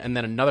question, and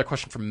then another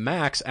question from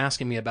Max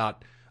asking me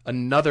about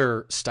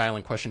another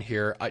styling question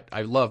here.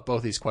 I love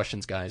both these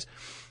questions, guys.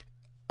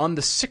 On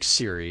the 6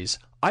 Series,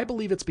 I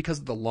believe it's because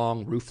of the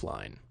long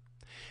roofline.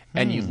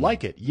 And you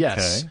like it,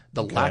 yes. Okay.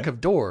 The lack of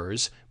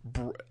doors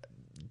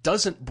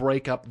doesn't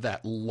break up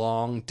that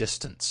long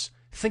distance.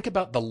 Think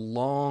about the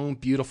long,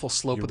 beautiful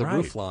slope of the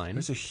roof line.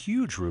 There's a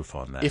huge roof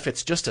on that. If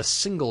it's just a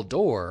single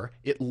door,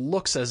 it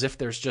looks as if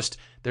there's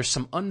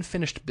some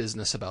unfinished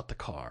business about the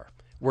car.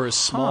 Whereas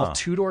small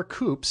 2-door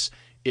coupes,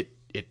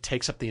 it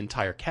takes up the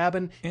entire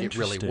cabin. It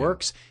really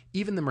works.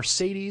 Even the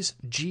Mercedes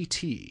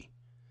GT.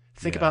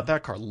 Think about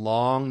that car.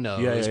 Long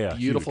nose,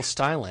 beautiful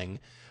styling,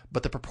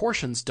 but the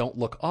proportions don't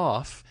look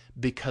off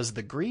because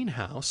the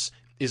greenhouse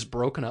is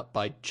broken up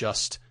by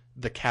just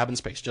the cabin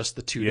space, just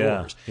the 2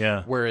 doors.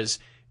 Yeah. Whereas,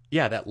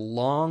 that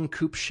long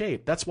coupe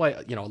shape, that's why,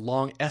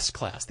 long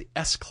S-Class, the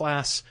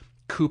S-Class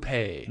coupe.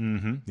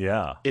 Mm-hmm.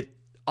 Yeah.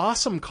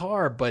 Awesome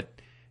car, but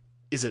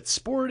is it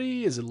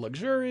sporty? Is it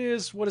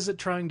luxurious? What is it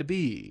trying to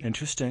be?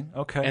 Interesting.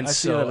 Okay. And I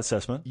see that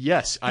assessment.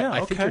 Yes.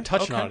 I think you're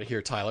touching on it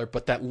here, Tyler,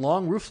 but that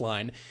long roof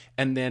line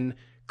and then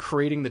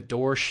creating the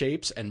door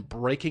shapes and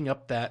breaking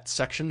up that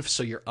section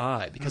so your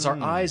eye, because our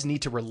eyes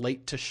need to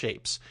relate to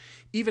shapes.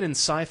 Even in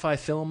sci-fi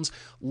films,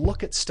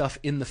 look at stuff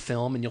in the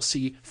film and you'll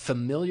see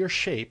familiar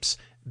shapes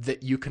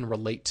that you can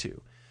relate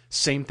to.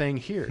 Same thing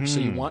here.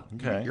 So you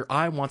want your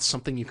eye wants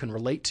something you can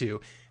relate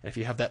to. And if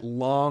you have that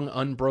long,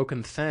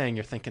 unbroken thing,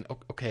 you're thinking,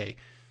 okay,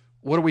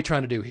 what are we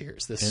trying to do here?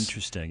 Is this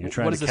interesting? You're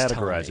trying to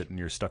categorize it, and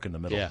you're stuck in the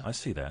middle. Yeah. I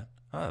see that.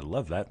 I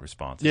love that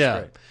response. It's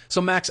great. So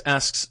Max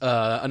asks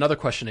another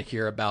question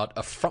here about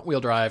a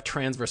front-wheel drive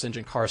transverse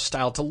engine car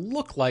styled to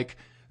look like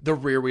the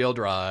rear-wheel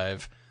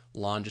drive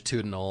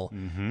longitudinal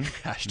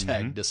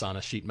hashtag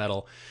dishonest sheet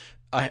metal.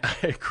 I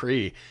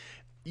agree.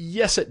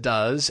 Yes, it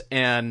does,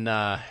 and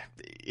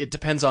it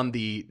depends on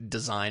the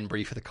design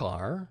brief of the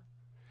car.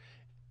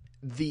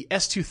 The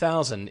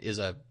S2000 is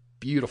a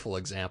beautiful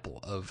example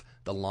of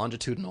the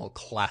longitudinal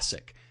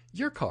classic.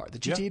 Your car, the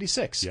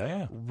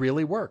GT86,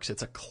 really works.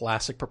 It's a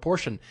classic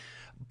proportion.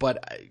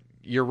 But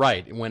you're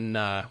right. When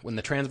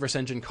the transverse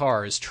engine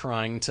car is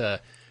trying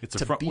to it's a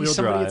to front be wheel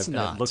somebody drive, it's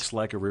not. and it looks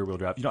like a rear wheel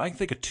drive. I can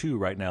think of 2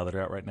 right now that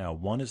are out right now.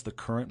 One is the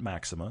current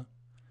Maxima,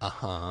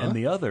 and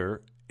the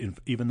other,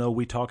 even though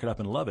we talk it up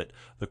and love it,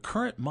 the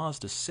current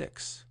Mazda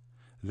 6.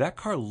 That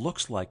car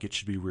looks like it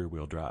should be rear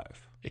wheel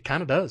drive. It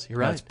kind of does. You're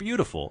right. It's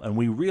beautiful, and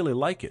we really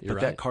like it. You're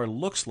but right. that car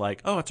looks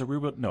like, it's a rear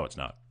wheel. No, it's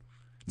not.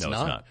 No, it's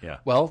not. Yeah.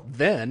 Well,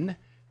 then,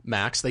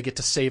 Max, they get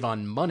to save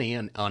on money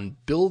and on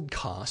build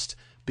cost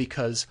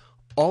because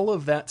all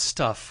of that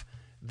stuff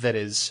that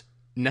is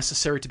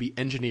necessary to be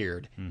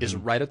engineered is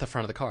right at the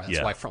front of the car.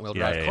 That's why front-wheel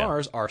drive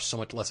cars are so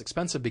much less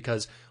expensive,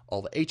 because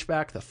all the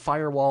HVAC, the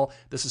firewall,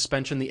 the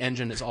suspension, the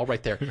engine is all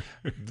right there.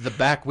 The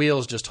back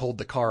wheels just hold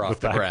the car off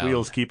the ground. The back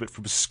wheels keep it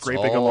from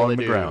scraping along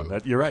the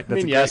ground. You're right.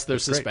 That's yes,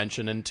 there's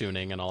suspension and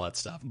tuning and all that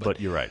stuff. But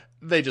you're right.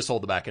 They just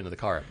hold the back end of the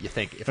car. You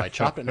think, if I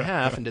chopped it in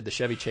half and did the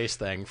Chevy Chase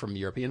thing from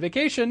European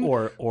Vacation,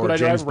 or could I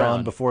James drive around?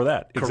 Bond before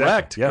that.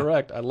 Correct, Exactly.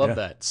 correct. I love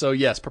that. So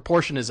yes,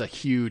 proportion is a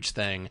huge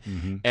thing.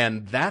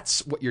 And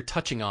that's what you're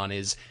touching on,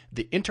 is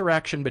the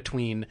interaction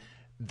between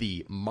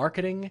the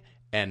marketing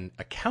and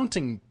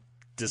accounting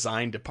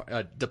design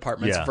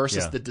departments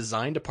versus the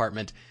design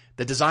department.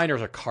 The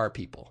designers are car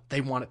people. They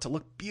want it to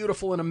look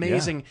beautiful and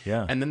amazing.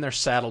 Yeah. And then they're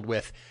saddled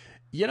with,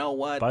 you know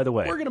what? By the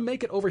way, we're going to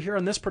make it over here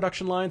on this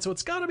production line, so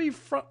it's got to be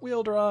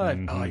front-wheel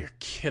drive. Oh, you're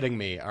kidding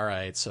me. All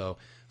right, so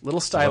little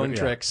styling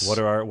tricks. What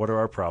are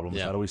our problems?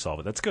 How do we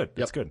solve it? That's good.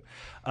 That's good.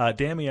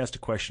 Dammy asked a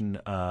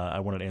question I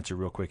wanted to answer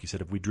real quick. He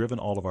said, have we driven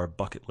all of our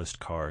bucket list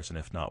cars? And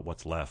if not,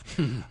 what's left?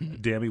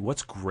 Dammy,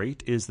 what's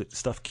great is that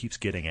stuff keeps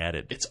getting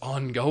added. It's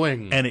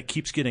ongoing. And it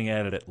keeps getting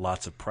added at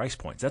lots of price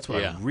points. That's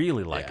what I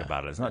really like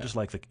about it. It's not just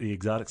like the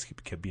exotics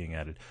keep being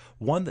added.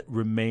 One that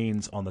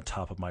remains on the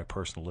top of my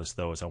personal list,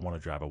 though, is I want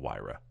to drive a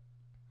Wyra.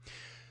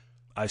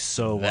 I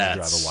so want to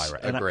drive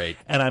a Wyra.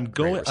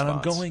 I'm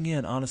going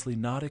in, honestly,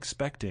 not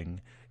expecting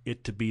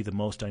it to be the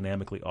most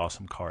dynamically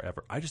awesome car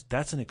ever.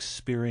 That's an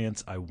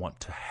experience I want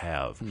to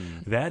have.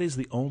 That is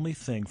the only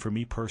thing for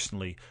me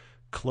personally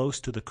close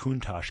to the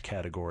Countach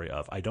category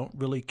of, I don't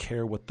really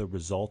care what the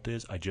result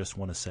is, I just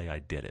want to say I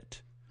did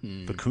it.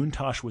 The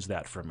Countach was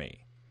that for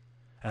me.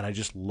 And I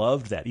just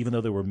loved that, even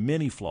though there were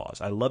many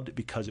flaws. I loved it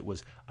because it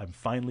was, I'm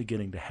finally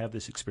getting to have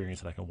this experience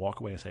and I can walk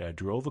away and say, I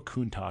drove a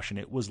Countach and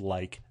it was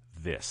like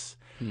this.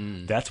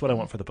 That's what I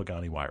want for the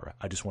Pagani Huayra.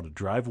 I just want to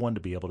drive one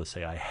to be able to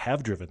say, I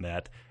have driven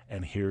that,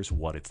 and here's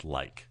what it's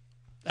like.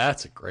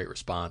 That's a great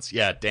response.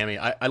 Yeah, Dammy,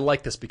 I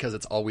like this because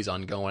it's always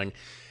ongoing.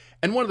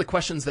 And one of the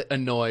questions that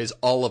annoys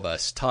all of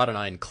us, Todd and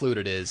I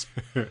included, is,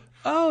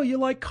 oh, you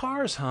like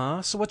cars,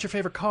 huh? So what's your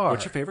favorite car?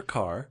 What's your favorite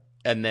car?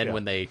 And then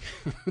when they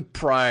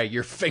pry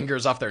your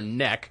fingers off their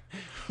neck.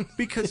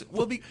 Because,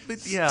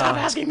 Stop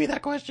asking me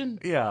that question.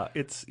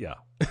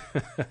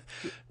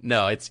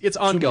 No, it's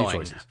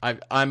ongoing.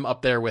 I'm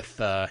up there with,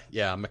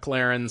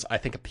 McLarens. I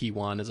think a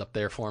P1 is up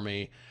there for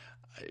me.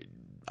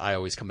 I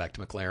always come back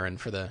to McLaren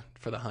for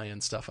the high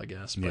end stuff, I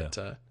guess. But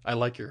I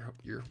like your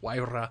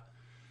Huayra.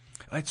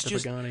 It's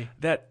just Pagani.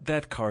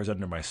 That car's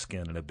under my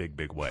skin in a big,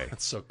 big way.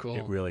 That's so cool.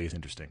 It really is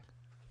interesting.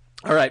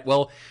 All right.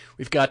 Well,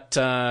 we've got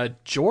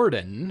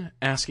Jordan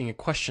asking a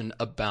question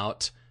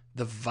about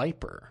the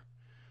Viper.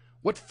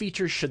 What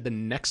features should the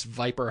next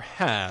Viper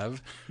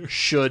have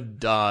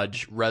should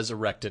Dodge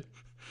resurrect it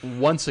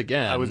once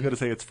again? I was going to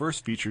say its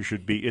first feature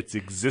should be its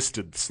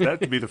existence. That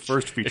would be the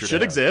first feature. It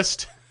should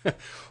exist.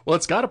 Well,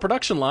 it's got a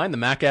production line, the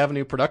Mack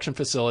Avenue production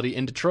facility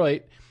in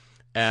Detroit.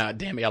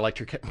 Dammy, I liked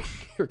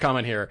your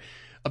comment here.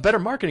 A better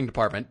marketing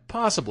department,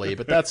 possibly,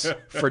 but that's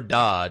for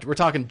Dodge. We're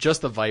talking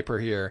just the Viper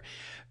here.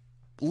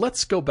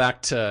 Let's go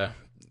back to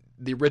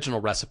the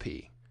original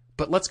recipe,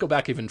 but let's go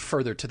back even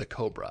further to the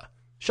Cobra.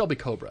 Shelby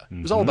Cobra.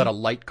 It was all about a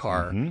light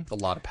car with a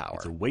lot of power.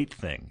 It's a weight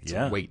thing. It's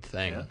a weight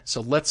thing. Yeah.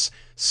 So let's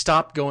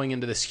stop going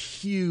into this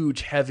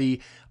huge,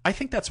 heavy... I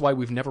think that's why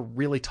we've never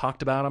really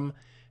talked about them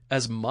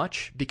as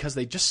much, because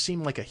they just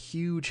seem like a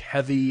huge,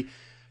 heavy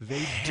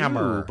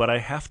hammer. But I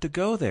have to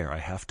go there.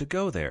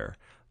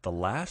 The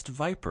last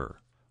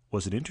Viper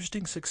was an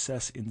interesting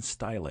success in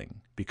styling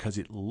because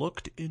it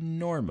looked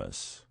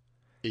enormous.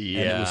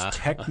 Yeah, and it was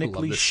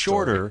technically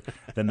shorter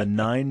than the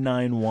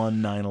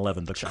 991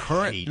 911. The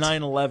current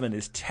 911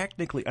 is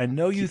technically, I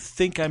know you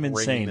think I'm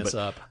insane,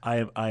 but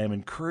I am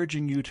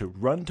encouraging you to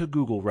run to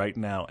Google right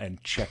now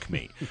and check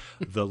me.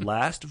 The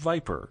last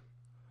Viper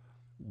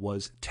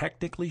was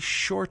technically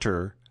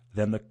shorter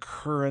than the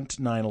current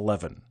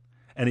 911.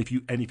 And if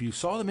you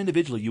saw them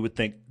individually, you would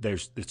think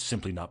it's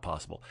simply not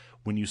possible.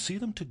 When you see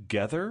them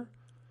together,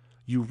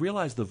 you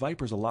realize the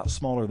Viper's a lot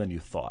smaller than you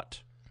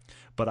thought.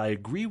 But I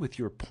agree with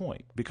your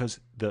point,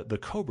 because the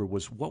Cobra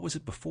was, what was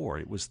it before?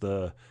 It was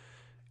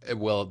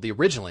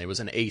originally it was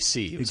an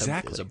AC. It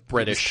was a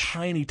British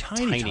tiny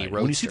roadster.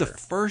 When you see the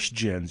first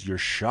gens, you're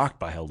shocked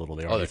by how little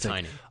they are. Oh, they're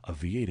tiny. A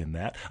V8 in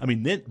that. I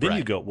mean, then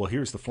you go, well,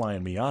 here's the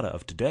flying Miata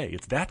of today.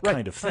 It's that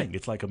kind of thing.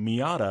 It's like a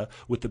Miata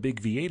with the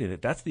big V8 in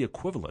it. That's the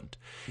equivalent.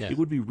 Yeah. It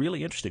would be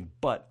really interesting,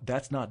 but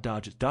that's not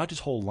Dodge's. Dodge's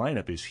whole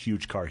lineup is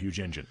huge car, huge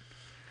engine.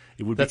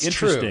 It would That's be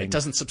true. interesting. It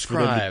doesn't for them to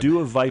subscribe. do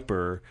a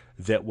Viper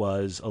that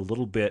was a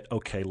little bit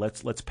okay.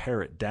 Let's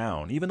pare it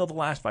down. Even though the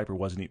last Viper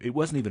wasn't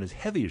even as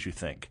heavy as you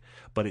think,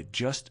 but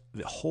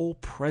the whole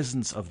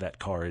presence of that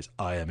car is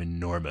I am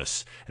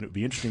enormous, and it would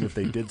be interesting if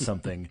they did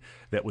something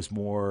that was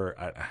more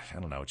I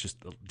don't know, it's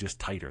just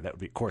tighter. That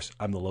would be. Of course,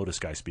 I'm the Lotus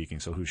guy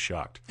speaking, so who's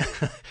shocked?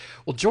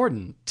 Well,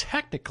 Jordan,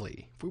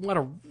 technically, if we want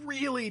to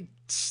really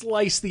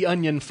slice the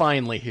onion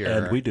finely here,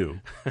 And we do.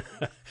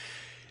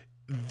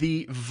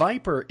 the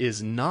Viper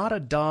is not a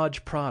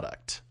Dodge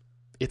product.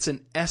 It's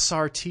an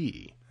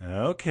SRT,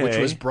 Okay. which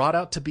was brought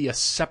out to be a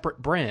separate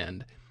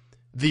brand.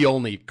 The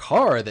only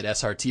car that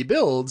SRT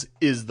builds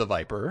is the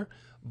Viper,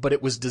 but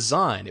it was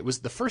designed. It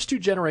was the first two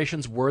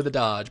generations were the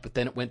Dodge, but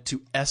then it went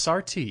to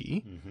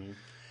SRT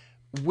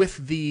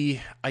with the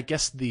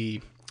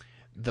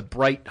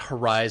bright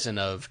horizon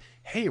of,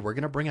 hey, we're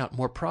going to bring out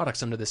more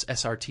products under this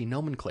SRT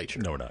nomenclature.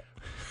 No, we're not.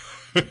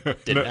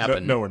 Didn't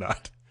happen. No, we're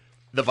not.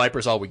 The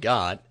Viper's all we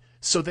got.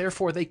 So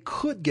therefore, they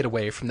could get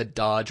away from the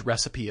Dodge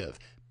recipe of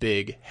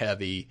big,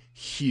 heavy,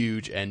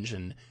 huge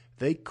engine.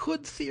 They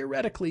could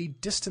theoretically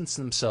distance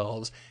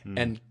themselves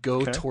and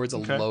go towards a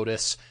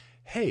Lotus.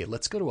 Hey,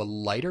 let's go to a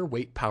lighter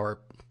weight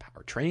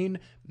powertrain.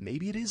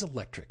 Maybe it is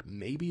electric.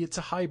 Maybe it's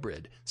a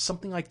hybrid.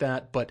 Something like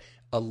that, but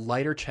a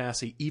lighter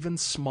chassis, even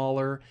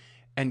smaller,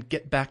 and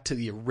get back to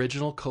the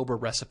original Cobra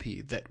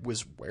recipe that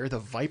was where the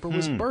Viper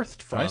was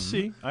birthed from.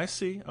 I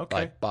see. Okay.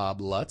 By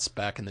Bob Lutz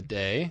back in the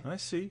day. I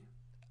see.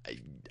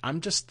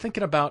 I'm just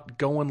thinking about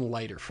going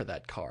lighter for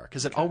that car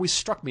because it always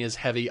struck me as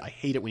heavy. I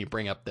hate it when you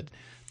bring up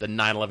the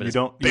 911 is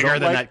bigger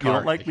than that car. You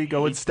don't like me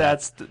going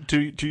stats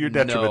to your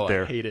detriment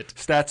there. I hate it.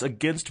 Stats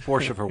against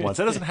Porsche for once.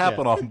 That doesn't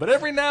happen often, but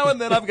every now and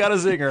then I've got a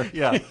zinger.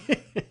 Yeah.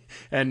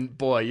 And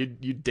boy,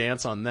 you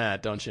dance on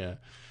that, don't you?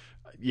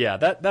 Yeah,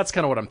 that's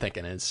kind of what I'm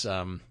thinking is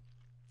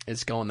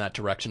going that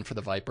direction for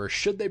the Viper.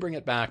 Should they bring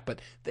it back? But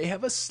they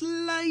have a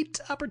slight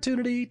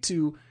opportunity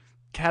to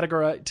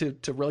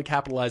categorize to really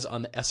capitalize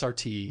on the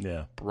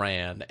SRT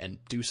brand and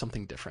do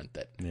something different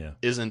that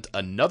isn't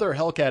another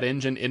Hellcat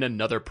engine in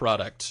another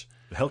product.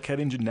 The Hellcat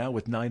engine now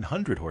with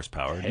 900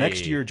 horsepower. Hey.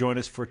 Next year, join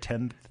us for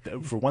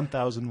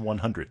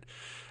 1,100.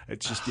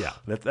 It's just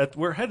that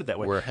we're headed that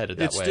way. We're headed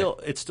that way.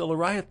 It's still a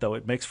riot though.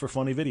 It makes for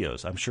funny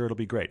videos. I'm sure it'll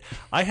be great.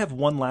 I have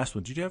one last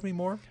one. Did you have any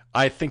more?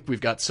 I think we've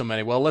got so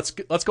many. Well, let's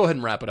go ahead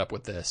and wrap it up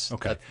with this.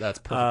 Okay, that's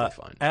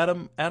perfectly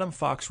fine. Adam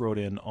Fox wrote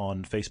in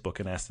on Facebook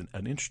and asked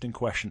an interesting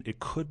question.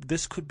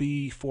 This could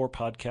be 4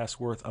 podcasts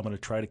worth. I'm going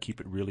to try to keep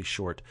it really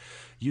short.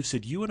 You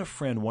said you and a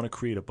friend want to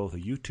create both a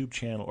YouTube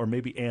channel or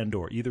maybe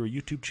or either a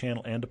YouTube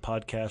channel and a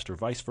podcast or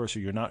vice versa.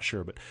 You're not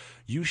sure, but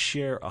you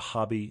share a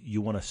hobby.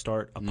 You want to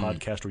start a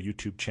podcast or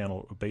YouTube channel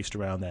based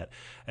around that,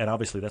 and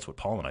obviously that's what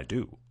Paul and I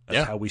do.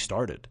 That's how we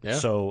started. Yeah.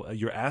 So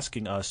you're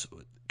asking us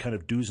kind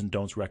of do's and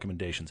don'ts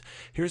recommendations.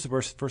 Here's the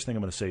first thing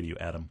I'm going to say to you,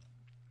 Adam.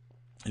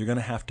 You're going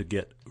to have to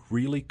get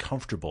really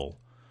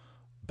comfortable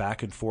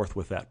back and forth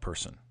with that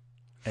person.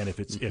 And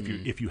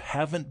if you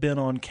haven't been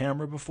on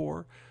camera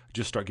before,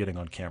 just start getting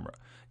on camera.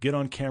 Get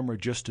on camera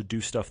just to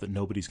do stuff that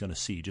nobody's going to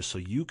see, just so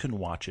you can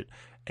watch it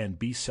and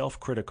be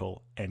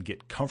self-critical and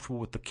get comfortable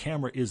with the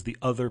camera is the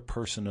other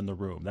person in the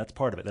room. That's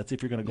part of it. That's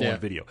if you're going to go on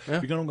video. Yeah.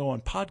 If you're going to go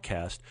on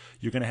podcast,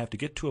 you're going to have to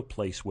get to a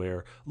place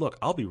where, look,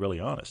 I'll be really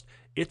honest.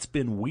 It's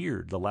been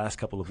weird the last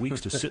couple of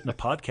weeks to sit in a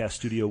podcast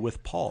studio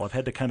with Paul. I've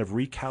had to kind of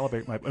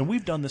recalibrate and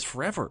we've done this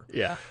forever.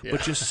 Yeah.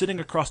 But just sitting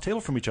across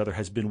table from each other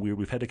has been weird.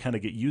 We've had to kind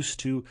of get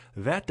used to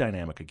that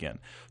dynamic again.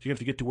 So you have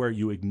to get to where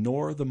you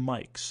ignore the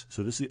mics.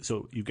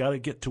 So you've got to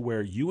get to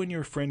where you and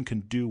your friend can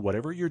do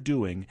whatever you're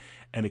doing,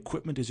 and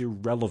equipment is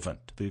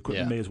irrelevant. The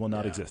equipment may as well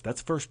not exist.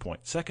 That's the first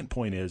point. Second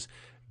point is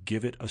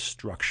give it a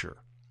structure.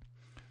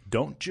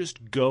 Don't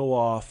just go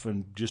off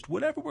and just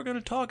whatever we're going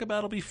to talk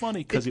about will be funny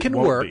because it can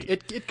work. Be.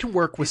 It can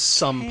work with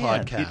some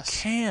podcasts. It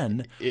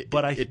can,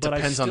 but it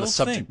depends on the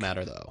subject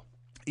matter, though.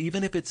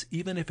 Even if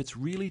it's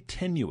really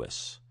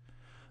tenuous,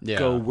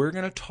 go. We're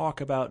going to talk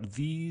about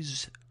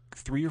these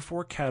 3 or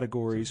 4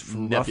 categories for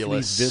roughly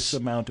this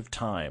amount of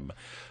time,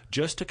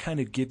 just to kind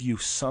of give you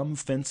some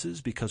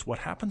fences. Because what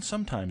happens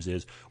sometimes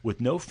is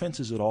with no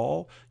fences at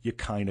all, you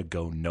kind of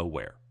go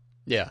nowhere.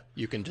 Yeah,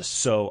 you can just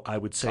so I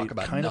would say talk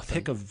about kind nothing. of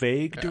pick a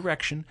vague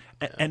direction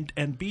and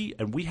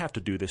we have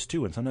to do this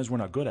too, and sometimes we're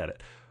not good at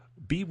it.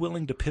 Be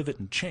willing to pivot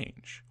and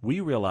change.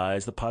 We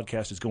realize the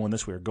podcast is going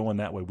this way or going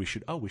that way. We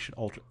should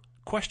alter.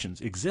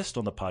 Questions exist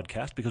on the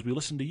podcast because we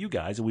listened to you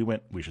guys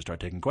and we should start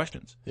taking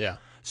questions. Yeah.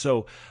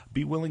 So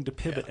be willing to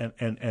pivot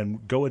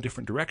and go a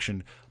different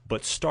direction,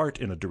 but start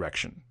in a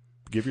direction.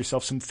 Give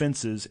yourself some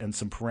fences and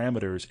some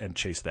parameters and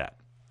chase that.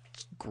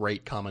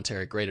 Great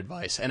commentary, great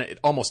advice. And it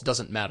almost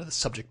doesn't matter the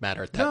subject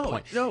matter at that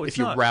point. No, it's if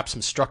you not. wrap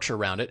some structure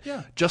around it.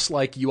 Yeah. Just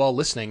like you all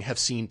listening have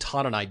seen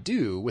Todd and I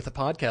do with the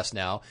podcast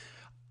now.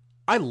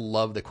 I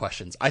love the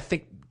questions. I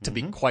think, to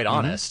be quite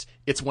honest,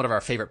 it's one of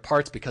our favorite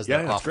parts because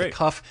they're off the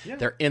cuff. Yeah.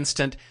 They're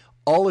instant.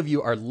 all of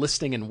you are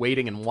listening and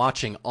waiting and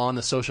watching on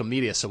the social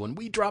media. So when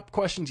we drop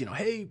questions,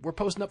 hey, we're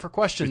posting up for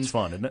questions. It's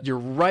fun, isn't it? You're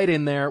right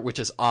in there, which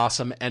is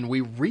awesome. And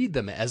we read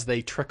them as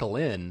they trickle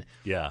in,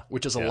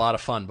 which is a lot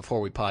of fun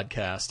before we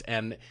podcast.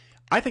 And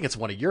I think it's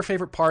one of your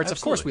favorite parts.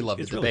 Absolutely. Of course, we love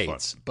the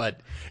debates, but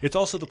it's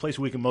also the place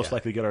where we can most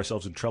likely get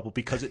ourselves in trouble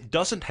because it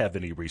doesn't have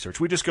any research.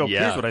 We just go,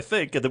 here's what I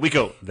think, and then we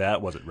go,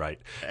 that wasn't right.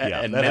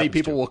 And many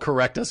people will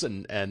correct us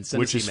and send us emails.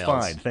 Which is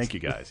fine. Thank you,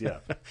 guys. Yeah.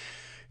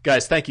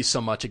 Guys, thank you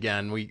so much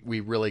again.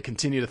 We really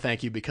continue to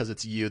thank you because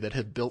it's you that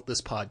have built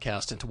this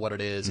podcast into what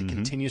it is. It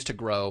continues to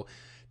grow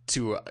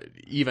to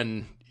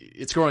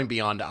it's growing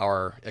beyond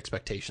our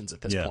expectations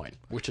at this point,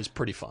 which is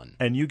pretty fun.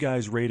 And you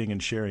guys rating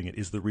and sharing it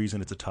is the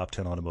reason it's a Top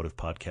 10 Automotive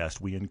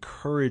podcast. We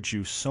encourage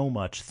you so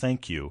much.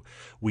 Thank you.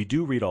 We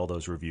do read all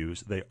those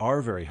reviews. They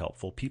are very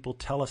helpful. People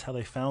tell us how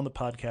they found the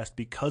podcast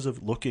because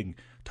of looking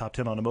Top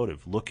 10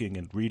 Automotive, looking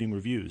and reading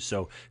reviews.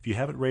 So if you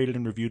haven't rated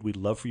and reviewed, we'd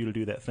love for you to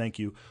do that. Thank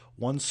you.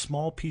 One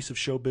small piece of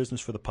show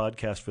business for the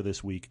podcast for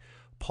this week.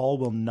 Paul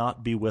will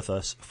not be with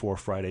us for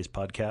Friday's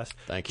podcast.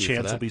 Thank you.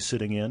 Chance will be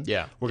sitting in.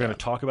 Yeah. We're going to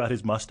talk about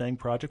his Mustang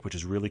project, which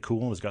is really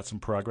cool and has got some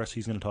progress.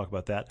 He's going to talk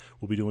about that.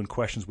 We'll be doing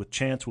questions with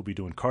Chance. We'll be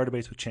doing car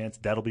debates with Chance.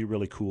 That'll be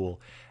really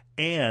cool.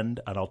 And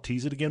I'll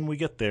tease it again when we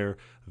get there,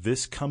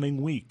 this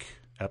coming week,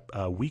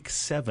 week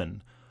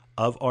 7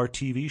 of our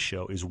TV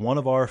show is one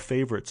of our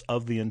favorites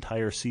of the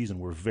entire season.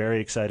 We're very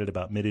excited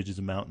about Mid-Ages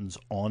and Mountains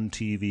on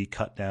TV,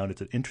 cut down.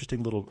 It's an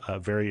interesting little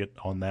variant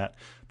on that.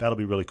 That'll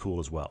be really cool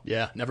as well.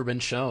 Yeah, never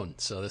been shown.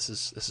 So this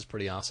is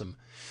pretty awesome.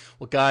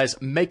 Well,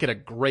 guys, make it a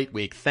great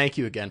week. Thank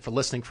you again for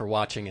listening, for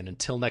watching, and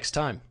until next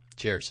time,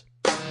 cheers.